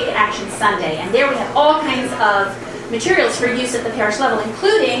Take Action Sunday, and there we have all kinds of materials for use at the parish level,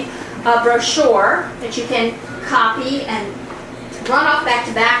 including a brochure that you can copy and run off back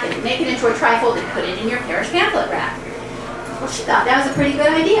to back and make it into a trifold and put it in your parish pamphlet rack. Well, she thought that was a pretty good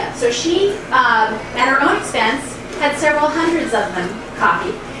idea. So she, at her own expense, had several hundreds of them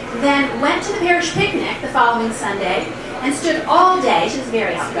copied, then went to the parish picnic the following Sunday and stood all day. She was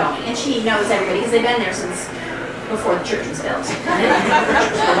very outgoing, and she knows everybody because they've been there since before the church was built. For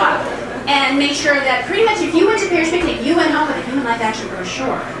a while. And made sure that pretty much if you went to parish picnic, you went home with a Human Life Action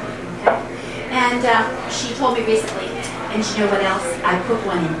brochure. Okay? And she told me recently, and you know what else? I put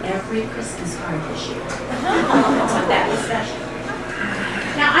one in every Christmas card this year. That was special.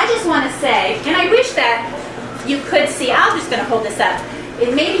 Now, I just want to say, and I wish that you could see, I'm just going to hold this up,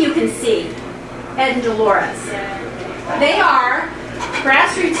 and maybe you can see Ed and Dolores. They are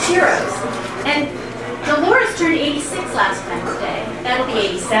grassroots heroes. And Dolores turned 86 last Wednesday. That'll be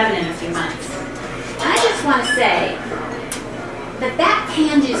 87 in a few months. And I just want to say that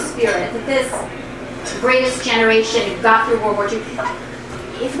can-do spirit, that this greatest generation who got through World War II,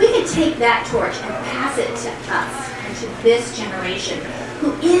 if we could take that torch and pass it to us and to this generation,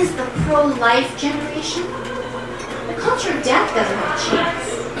 who is the pro-life generation, the culture of death doesn't have a chance.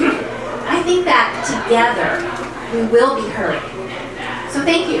 I think that together we will be heard. So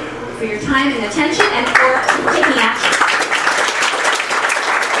thank you for your time and attention and for taking action.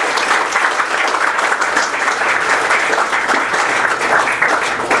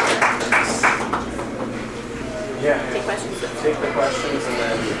 Take the questions and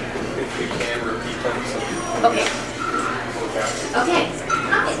then if you can repeat them. Okay. Okay.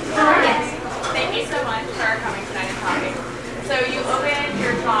 Hi. How are you? Thank you so much for coming tonight and talking. So you opened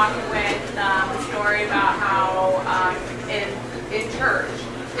your talk with a story about how in church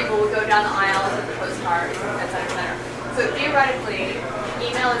people would go down the aisles with the postcards, et cetera, et cetera. So theoretically,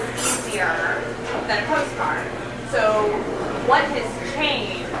 email is easier than a postcard. So what has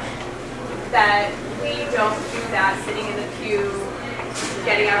changed that we don't do that sitting in the pew,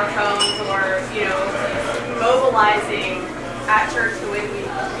 getting our phones, or mobilizing at church the way we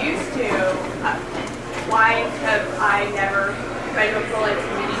used to? Why have I never been to a full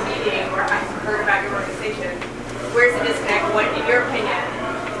community meeting where I've heard about your organization? Where's the disconnect? What, in your opinion,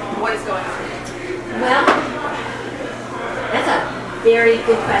 what is going on? very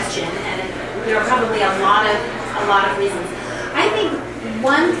good question, and there are probably a lot of reasons. I think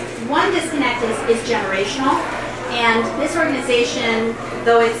one disconnect is generational, and this organization,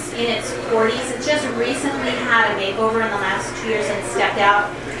 though it's in its 40s, it's just recently had a makeover in the last 2 years and stepped out,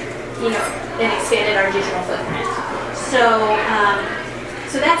 and expanded our digital footprint.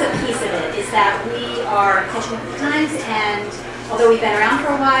 So that's a piece of it, is that we are catching up with the times, and although we've been around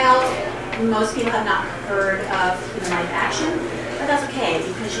for a while, most people have not heard of Human Life Action, but that's okay,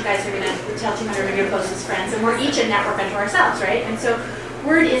 because you guys are going to tell 200 of your closest friends, and we're each a network unto ourselves, right? And so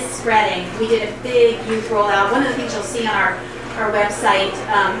word is spreading. We did a big youth rollout. One of the things you'll see on our website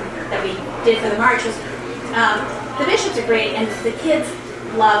that we did for the March was the bishops are great, and the kids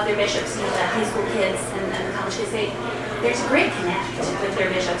love their bishops, the high school kids and the college kids. There's a great connect with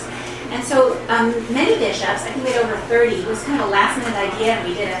their bishops. And so many bishops, I think we had over 30, it was kind of a last-minute idea, and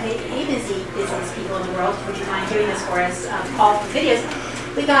we did a, hey busy business people in the world, would you mind doing this for us, call for videos.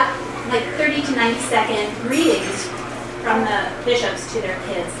 We got like 30 to 90-second greetings from the bishops to their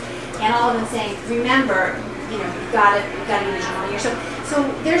kids, and all of them saying, remember, you've got to be vigilant here. So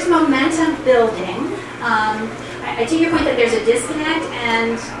there's momentum building. I take your point that there's a disconnect,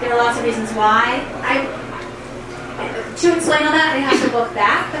 and there are lots of reasons why. To explain all that, I have to look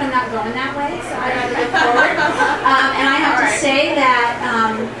back, but I'm not going that way, so I have to look forward. And I have to say that,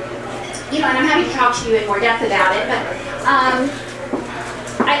 and I'm happy to talk to you in more depth about it, but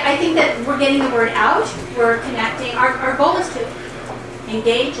I think that we're getting the word out, we're connecting. Our goal is to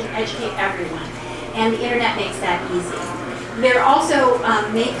engage and educate everyone, and the internet makes that easy. There also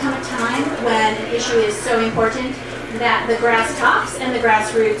may come a time when an issue is so important that the grass tops and the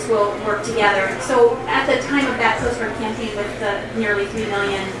grassroots will work together. So at the time of that postcard campaign with the nearly 3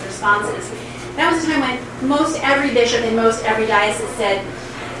 million responses, that was a time when most every bishop in most every diocese said,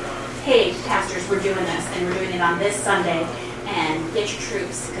 hey, pastors, we're doing this, and we're doing it on this Sunday, and get your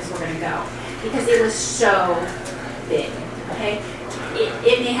troops, because we're going to go. Because it was so big, okay?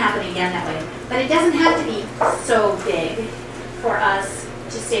 It may happen again that way, but it doesn't have to be so big for us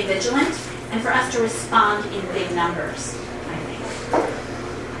to stay vigilant and for us to respond in big numbers, I think.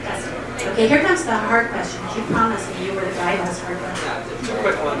 Okay, here comes the hard question. You promised me you were the guy who has hard questions. Yeah, 2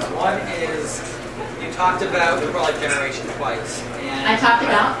 quick ones. One is, you talked about the pro-life generation twice. And I talked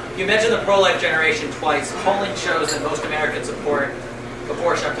about? You mentioned the pro-life generation twice. Polling shows that most Americans support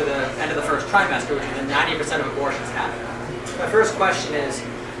abortion up to the end of the first trimester, which is when 90% of abortions happen. My first question is,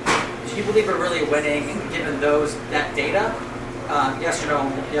 do you believe we're really winning given that data? Yes or no,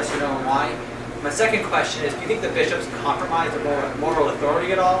 and why? My second question is, do you think the bishops compromise their moral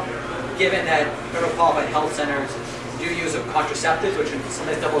authority at all, given that federal qualified health centers do use of contraceptives, which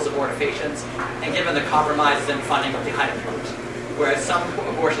sometimes doubles abortifacients, and given the compromises in funding of the Heidemann groups, whereas some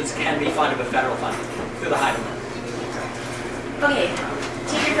abortions can be funded with federal funding through the Heidemann. Okay,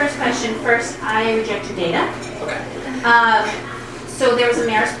 take your first question first. I reject your data. Okay. So there was a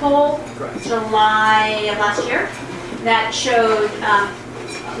mayor's poll, Correct. July of last year, that showed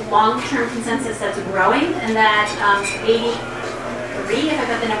long-term consensus that's growing, and that 83, if I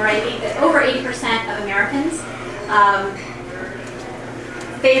got the number right, over 80% of Americans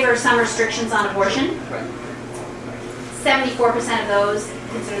favor some restrictions on abortion. Right. 74% of those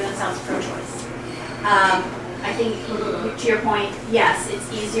consider themselves pro-choice. I think, to your point, yes,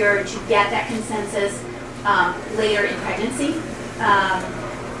 it's easier to get that consensus later in pregnancy. Have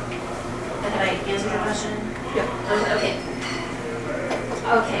I answered your question? Yep.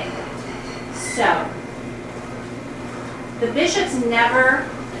 Okay. So, the bishops never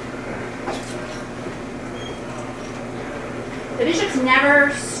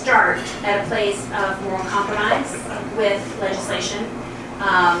start at a place of moral compromise with legislation.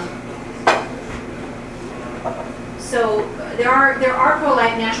 So there are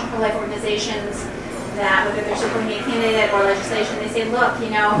pro-life, national pro-life organizations that, whether they're supporting a candidate or legislation, they say, look,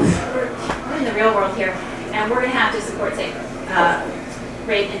 we're in the real world here, and we're going to have to support, say,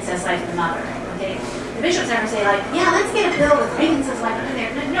 rape, incest, life of the mother. Okay, the bishops never say yeah, let's get a bill with rape, incest, life in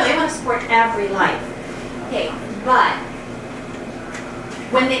there. No, they want to support every life. Okay, but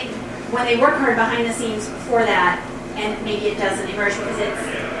when they work hard behind the scenes for that, and maybe it doesn't emerge because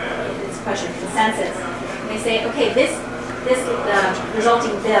it's a question of consensus. They say, okay, this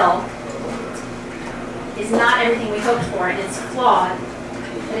resulting bill is not everything we hoped for, and it's flawed,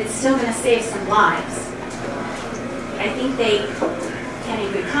 but it's still going to save some lives. I think they can,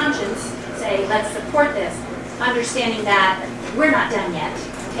 in good conscience, say, let's support this, understanding that we're not done yet.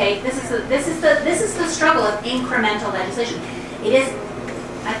 Okay, this is the struggle of incremental legislation. It is,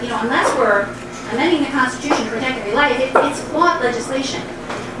 unless we're amending the Constitution to protect every life, it's flawed legislation.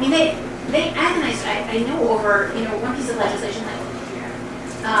 I mean, they agonized. I know over one piece of legislation that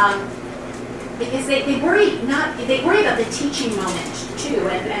because they worry about the teaching moment too,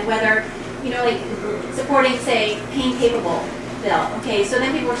 and whether, like supporting, say, pain capable bill. Okay, so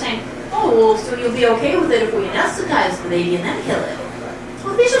then people are saying, oh, well, so you'll be okay with it if we anesthetize the baby and then kill it.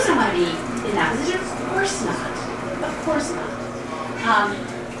 Well, bishops don't want to be in that position. Of course not. Of course not.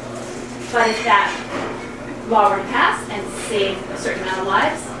 But if that law were to pass and save a certain amount of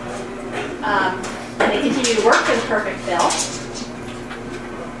lives, and they continue to work for the perfect bill,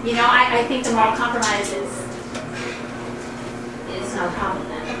 I think the moral compromise is no problem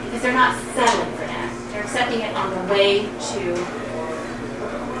then, because they're not settling for that. They're accepting it on the way to. Is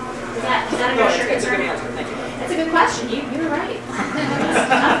that a good That's a good answer. Thank you. That's a good question. You're right. That's a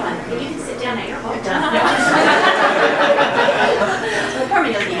tough one. You can sit down now. You're all done. Well, poor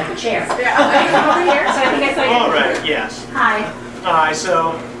me doesn't even have a chair. Yeah. Over here. So I think I saw you. All right. Yes. Hi. Hi.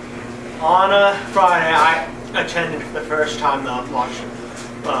 So on a Friday, I attended for the first time the March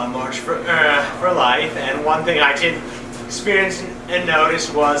for Life, and one thing I did experience and notice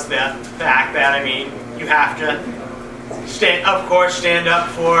was the fact that you have to stand up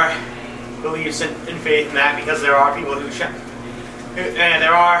for beliefs and faith in that, because there are people and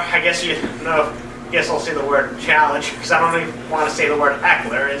there are, I guess I'll say the word challenge, because I don't even want to say the word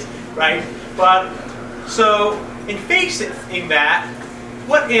heckler, is right. But so in facing that,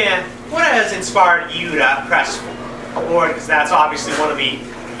 what has inspired you to press forward? Because that's obviously one of the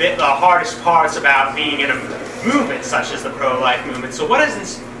hardest parts about being in a movement such as the pro-life movement. So what has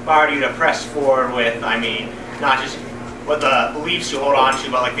inspired you to press forward with, not just what the beliefs you hold on to,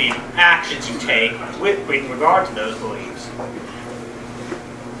 but like the actions you take with regard to those beliefs?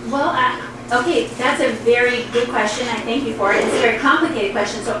 Well, okay, that's a very good question. I thank you for it. It's a very complicated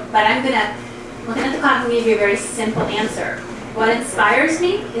question, but I'm looking at the clock, and give you a very simple answer. What inspires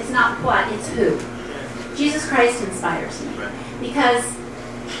me is not what, it's who. Jesus Christ inspires me. Because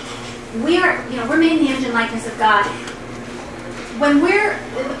we're made in the image and likeness of God. The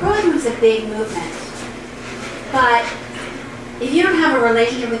pro-life movement is a big movement. But if you don't have a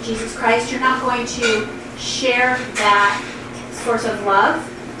relationship with Jesus Christ, you're not going to share that source of love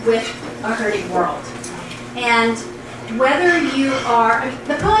with a hurting world. And whether you are,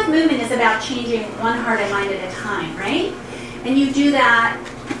 the pro-life movement is about changing one heart and mind at a time, right? And you do that,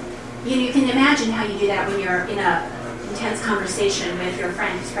 you can imagine how you do that when you're in a intense conversation with your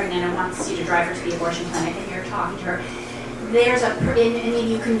friend who's pregnant and wants you to drive her to the abortion clinic, and you're talking to her. And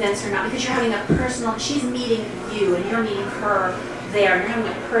you convince her not, because you're having a personal, she's meeting you and you're meeting her there, and you're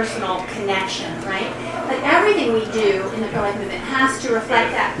having a personal connection, right? But everything we do in the pro-life movement has to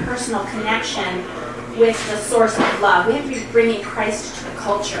reflect that personal connection with the source of love. We have to be bringing Christ to the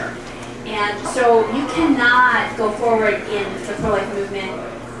culture. And so you cannot go forward in the pro-life movement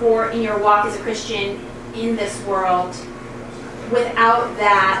or in your walk as a Christian in this world without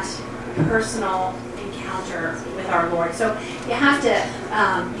that personal encounter with our Lord. So you have to,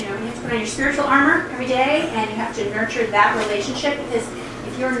 you have to put on your spiritual armor every day, and you have to nurture that relationship, because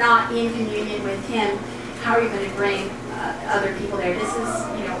if you're not in communion with Him, how are you going to bring other people there? This is,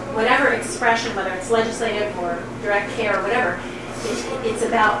 whatever expression, whether it's legislative or direct care or whatever, it's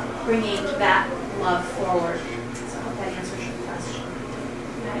about bringing that love forward. So I hope that answers your question.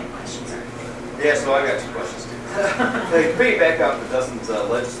 You have any questions, sir? Yeah, so I got two questions too. Piggyback off the Dustin's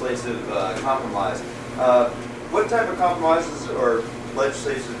legislative compromise. What type of compromises or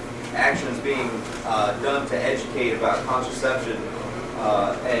legislative action is being done to educate about contraception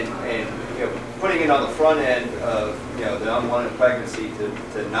and putting it on the front end of the unwanted pregnancy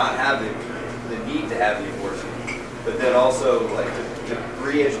to not have the need to have the abortion, but then also to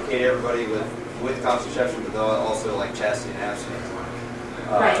re-educate everybody with contraception, but also chastity and abstinence.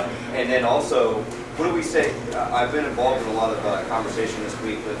 Right. And then also, what do we say? I've been involved in a lot of conversation this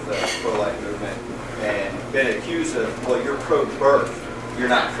week with the pro-life movement, and been accused of, well, you're pro-birth, you're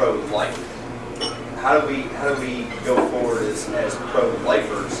not pro-life. How do we go forward as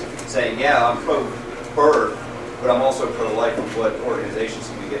pro-lifers, saying, yeah, I'm pro-birth, but I'm also pro-life? And what organizations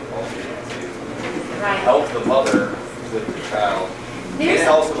can we get involved in to help the mother with the child, and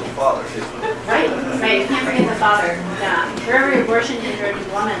also the father too? Right. You can't forget the father. For every abortion injured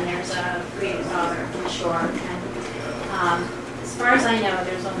woman, there's a grieving father, for sure. And as far as I know,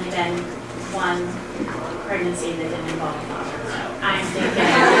 there's only been one pregnancy that didn't involve a father. So I'm thinking,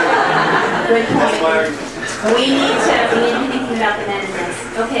 good point. We need to be thinking about the men in this.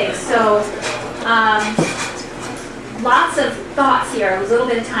 Okay, so lots of thoughts here. It was a little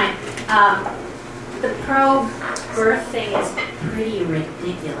bit of time. The pro-birth thing is pretty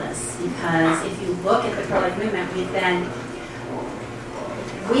ridiculous, because if you look at the pro-life movement, we've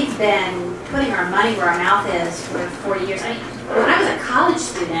been putting our money where our mouth is for 40 years. when I was a college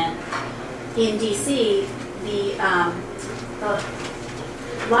student in D.C., the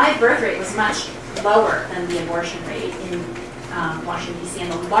live birth rate was much lower than the abortion rate in Washington, D.C. In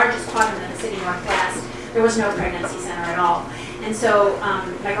the largest quadrant of the city northwest, there was no pregnancy center at all. And so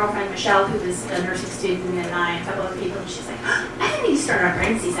my girlfriend Michelle, who was a nursing student, and I, and a couple other people, and she's like, I think we need to start our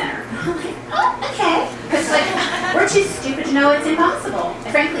pregnancy center. And I'm like, oh, okay. Because like, we're too stupid to know it's impossible.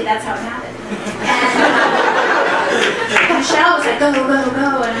 And frankly, that's how it happened. And Michelle was like, go, go,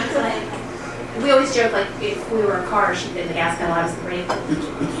 go. And I was like, we always joke, like, if we were a car, she'd be in the gas pedal, I was the brake. We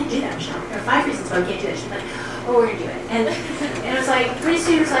can't do that, Michelle. There are 5 reasons why we can't do that. She's like, oh, we're going to do it. And it was like, pretty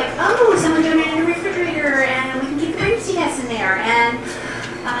soon it was like, oh, someone donated a refrigerator, and we can keep the pregnancy tests in there. And,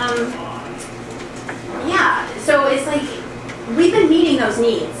 yeah, so it's like, we've been meeting those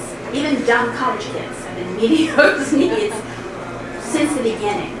needs. Even dumb college kids have been meeting those needs since the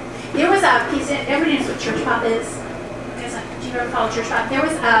beginning. There was a piece, everybody knows what church pop is? Do you ever follow church pop? There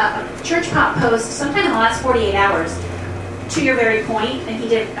was a church pop post sometime in the last 48 hours, to your very point, and he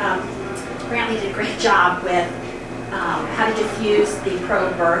did, Brantley did a great job with how to diffuse the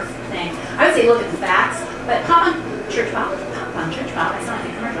pro-birth thing. I would say look at the facts, but pop on church pop, I sound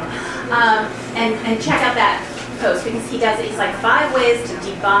like a commercial, and check out that post, because he does it. He's like 5 ways to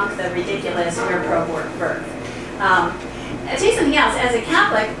debunk the ridiculous we're pro-birth. I'll tell you something else. As a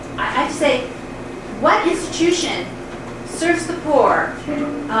Catholic, I have to say, what institution serves the poor,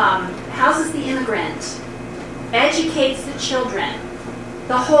 houses the immigrant, educates the children,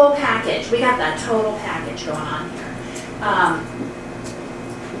 the whole package? We got that total package going on here.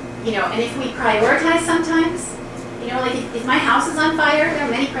 And if we prioritize sometimes, like if my house is on fire, there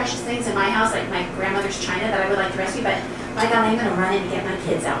are many precious things in my house, like my grandmother's china that I would like to rescue, but by God, I'm going to run in and get my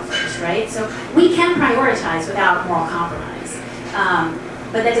kids out first, right? So we can prioritize without moral compromise.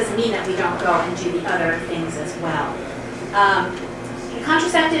 But that doesn't mean that we don't go and do the other things as well. The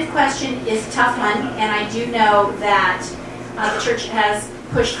contraceptive question is a tough one, and I do know that the church has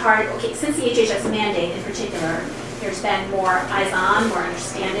pushed hard. Okay, since the HHS mandate in particular, there's been more eyes on, more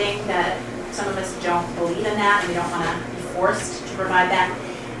understanding that some of us don't believe in that, and we don't want to be forced to provide that.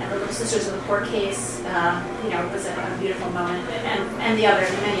 And the Little Sisters of the Court case, it was a beautiful moment, and many other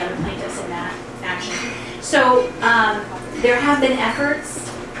plaintiffs in that action. So there have been efforts.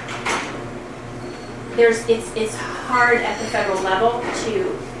 It's hard at the federal level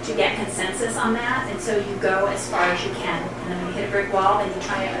to get consensus on that, and so you go as far as you can, and then when you hit a brick wall, then you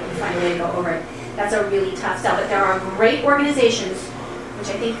find a way to go over it. That's a really tough sell, but there are great organizations, which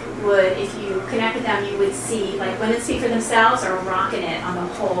I think would, if you connect with them, you would see, like Women Speak for Themselves are rocking it on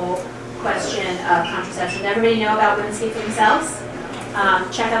the whole question of contraception. Does everybody know about Women Speak for Themselves?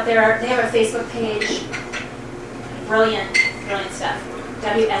 Check out they have a Facebook page. Brilliant stuff.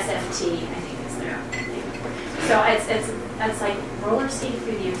 WSFT, I think is their name. So it's like roller skating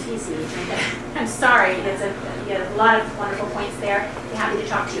through the Uffizi. I'm sorry, you have a lot of wonderful points there. I'd be happy to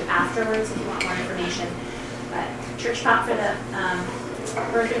talk to you afterwards if you want more information. But church pop for the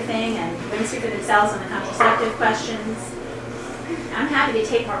birther thing, and Women Speak for Themselves on the contraceptive questions. I'm happy to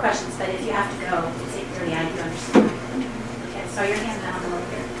take more questions, but if you have to go, it's 8:30. I do understand. Okay, so your hand down below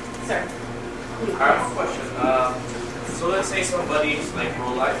here, sir. I have a question. So let's say somebody is like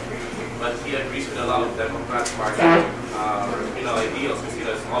pro-life, but he agrees with a lot of Democrat Party ideals,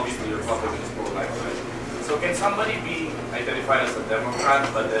 because obviously the Republican is pro-life, right? So can somebody be identified as a Democrat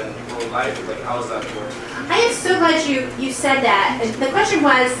but then pro-life? Like, how does that work? I am so glad you said that. The question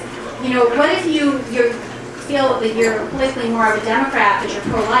was, what if you feel that you're politically more of a Democrat but you're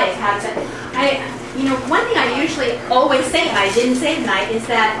pro-life? How does that? One thing I usually always say, and I didn't say tonight, is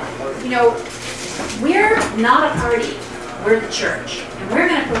that we're not a party. We're the church, and we're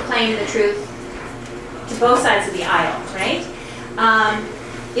going to proclaim the truth to both sides of the aisle, right?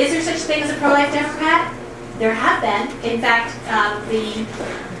 Is there such a thing as a pro-life Democrat? There have been. In fact,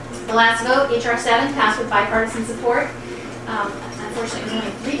 the last vote, H.R. 7, passed with bipartisan support. Unfortunately, it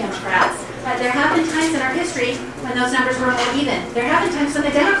was only 3 Democrats. But there have been times in our history when those numbers were more even. There have been times when the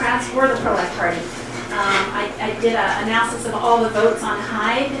Democrats were the pro-life party. I did an analysis of all the votes on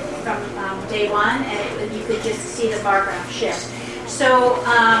Hyde from day one, and you could just see the bar graph shift. So,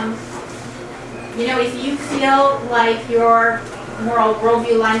 if you feel like your moral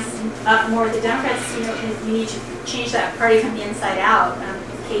worldview lines up more with the Democrats, you need to change that party from the inside out.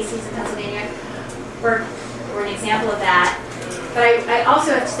 Casey's in Pennsylvania were an example of that. But I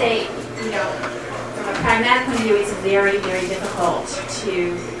also have to say, from a pragmatic point of view, it's very, very difficult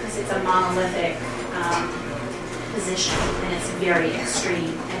because it's a monolithic position, and it's very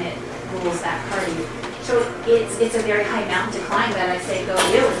extreme, and it rules that party. So it's a very high mountain to climb, but I say go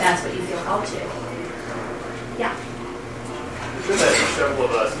you if that's what you feel called to. Yeah. that several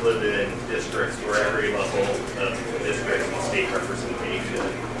of us live in districts where every level of district and state representation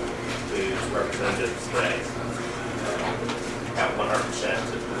includes representatives that have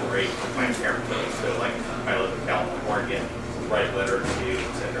 100% of rate for Planned Parenthood. So, like, I live in California, write a letter to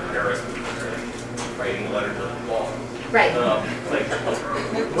Senator Harris, writing a letter to the law. Right.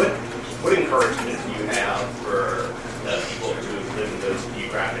 What encouragement do you have for people who live in those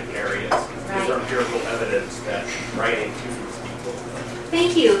geographic areas? Is there empirical evidence that writing to these people?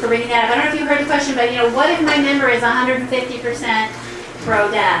 Thank you for bringing that up. I don't know if you heard the question, but what if my member is 150%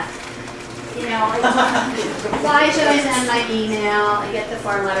 pro-death? Why should I send my email and get the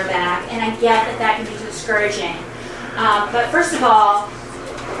form letter back? And I get that can be discouraging. But first of all,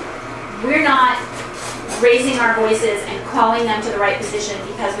 we're not raising our voices and calling them to the right position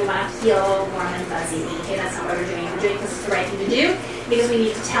because we want to feel warm and fuzzy. Okay, that's not what we're doing. We're doing because it's the right thing to do, because we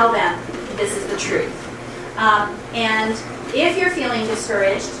need to tell them this is the truth. And if you're feeling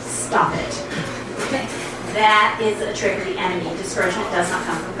discouraged, stop it. Okay? That is a trick of the enemy. Discouragement does not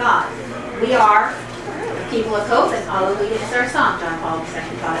come from God. We are people of hope, and Hallelujah is our song, John Paul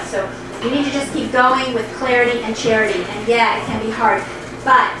II taught us. So we need to just keep going with clarity and charity. And yeah, it can be hard.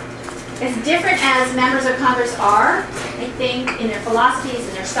 But as different as members of Congress are, I think, in their philosophies,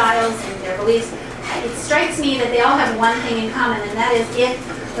 in their styles, in their beliefs, it strikes me that they all have one thing in common, and that is if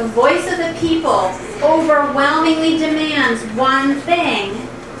the voice of the people overwhelmingly demands one thing,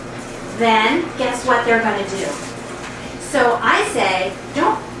 then guess what they're going to do? So I say,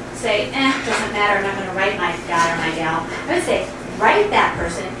 don't say, doesn't matter, I'm not going to write my guy or my gal. I would say, write that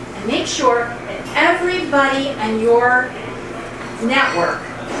person and make sure that everybody in your network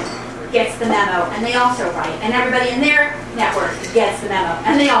gets the memo, and they also write. And everybody in their network gets the memo,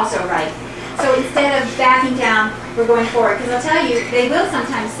 and they also write. So instead of backing down, we're going forward. Because I'll tell you, they will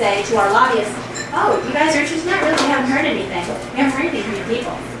sometimes say to our lobbyists, oh, you guys are interested in that? Really, we haven't heard anything. We haven't heard anything from your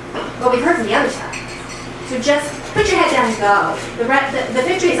people. But we've heard from the other side. So just put your head down and go. The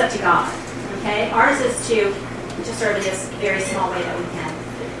victory is up to God. Okay? Ours is to serve in this very small way that we can.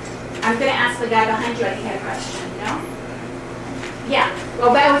 I'm going to ask the guy behind you, I think, had a question. No? Yeah.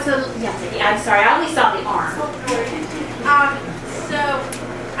 Well, that was I'm sorry. I only saw the arm. So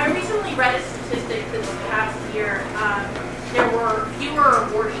I recently read a statistic this past year. There were fewer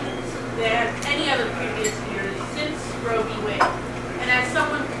abortions than any other previous years since Roe v. Wade. And as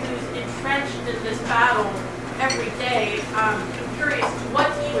someone who's entrenched in this battle every day, I'm curious,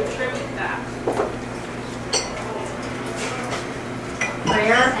 what do you attribute that?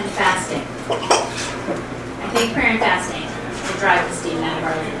 Prayer and fasting. I think prayer and fasting will drive the Stephen out of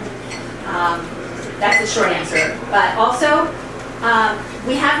Arlington. That's the short answer. But also,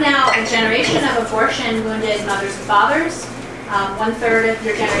 we have now a generation of abortion-wounded mothers and fathers. 1/3 of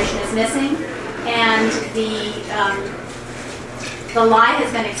your generation is missing, and the lie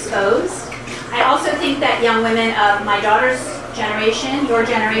has been exposed. I also think that young women of my daughter's generation, your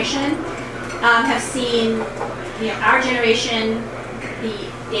generation, have seen our generation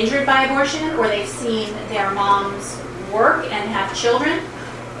be injured by abortion, or they've seen their moms work and have children,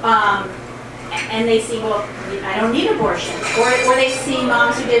 and they see, well, I don't need abortion, or they see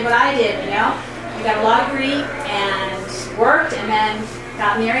moms who did what I did, you got a law degree and worked and then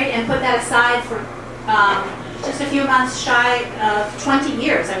got married and put that aside for just a few months shy of 20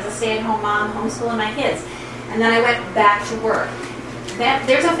 years. I was a stay-at-home mom, homeschooling my kids, and then I went back to work.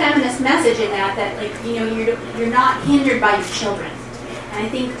 There's a feminist message in that you're not hindered by your children. And I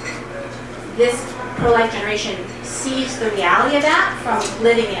think this pro-life generation sees the reality of that from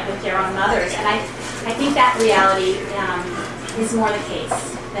living it with their own mothers. And I think that reality is more the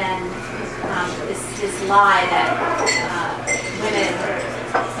case than this lie that women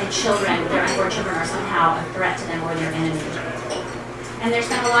and children, their unborn children, are somehow a threat to them or their enemy. And there's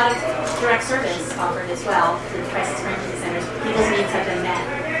been a lot of direct service offered as well through crisis pregnancy centers. People's needs have been met.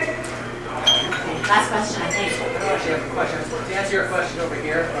 Okay, last question, I think. I actually have a question. To answer your question over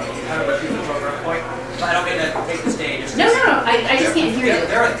here, kind of what you over a point, but I don't mean to take the stage. No, I just can't hear you.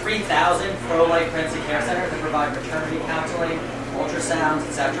 There are 3,000 pro-life pregnancy care centers that provide maternity counseling, ultrasounds,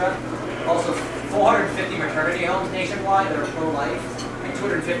 etc. Also, 450 maternity homes nationwide that are pro-life, and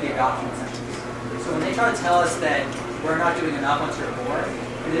 250 adoption centers. So when they try to tell us that we're not doing enough once you're born,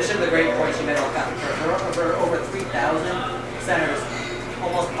 in addition to the great points you made about Catholic Church, there are over 3,000 centers,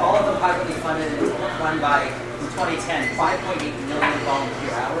 almost all of them privately funded and run by, in 2010, 5.8 million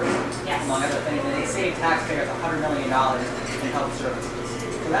volunteer hours, among other things, and they save taxpayers $100 million in health services.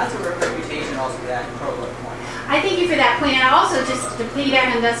 So that's a reputation also that pro-life point. I thank you for that point, and also just to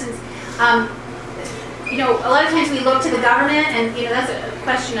piggyback on Dustin's, a lot of times we look to the government, and that's a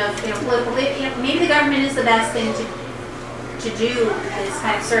question of political. Maybe the government is the best thing to do this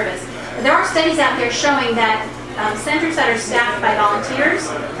kind of service. But there are studies out there showing that centers that are staffed by volunteers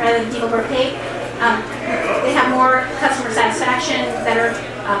rather than people who are paid, they have more customer satisfaction, better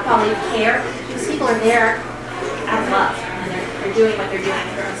quality of care, because people are there out of love, and they're doing what they're doing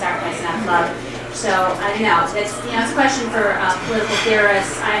with their own sacrifice and out of love. So I don't know. It's a question for political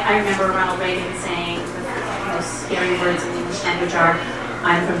theorists. I remember Ronald Reagan saying the most scary words in the English language are,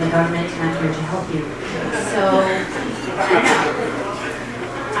 "I'm from the government and I'm here to help you." So I don't know.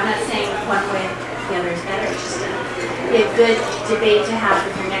 I'm not saying one way or the other is better. It's just a good debate to have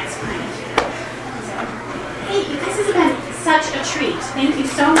with your next pint. So, hey, this has been such a treat. Thank you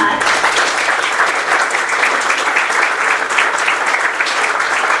so much.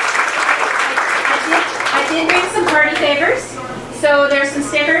 I did bring some party favors. So there's some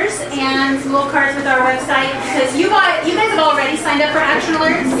stickers and some little cards with our website, because you guys have already signed up for Action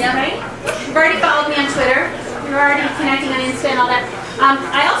Alerts, right? You've already followed me on Twitter. You're already connecting on Insta and all that.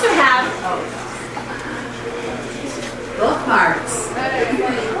 I also have bookmarks.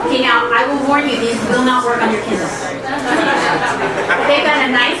 Okay, now I will warn you, these will not work on your Kindle. They've got a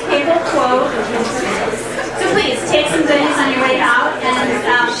nice paper quote. So please take some goodies on your way out and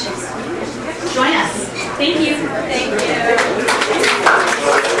join us. Thank you. Thank you.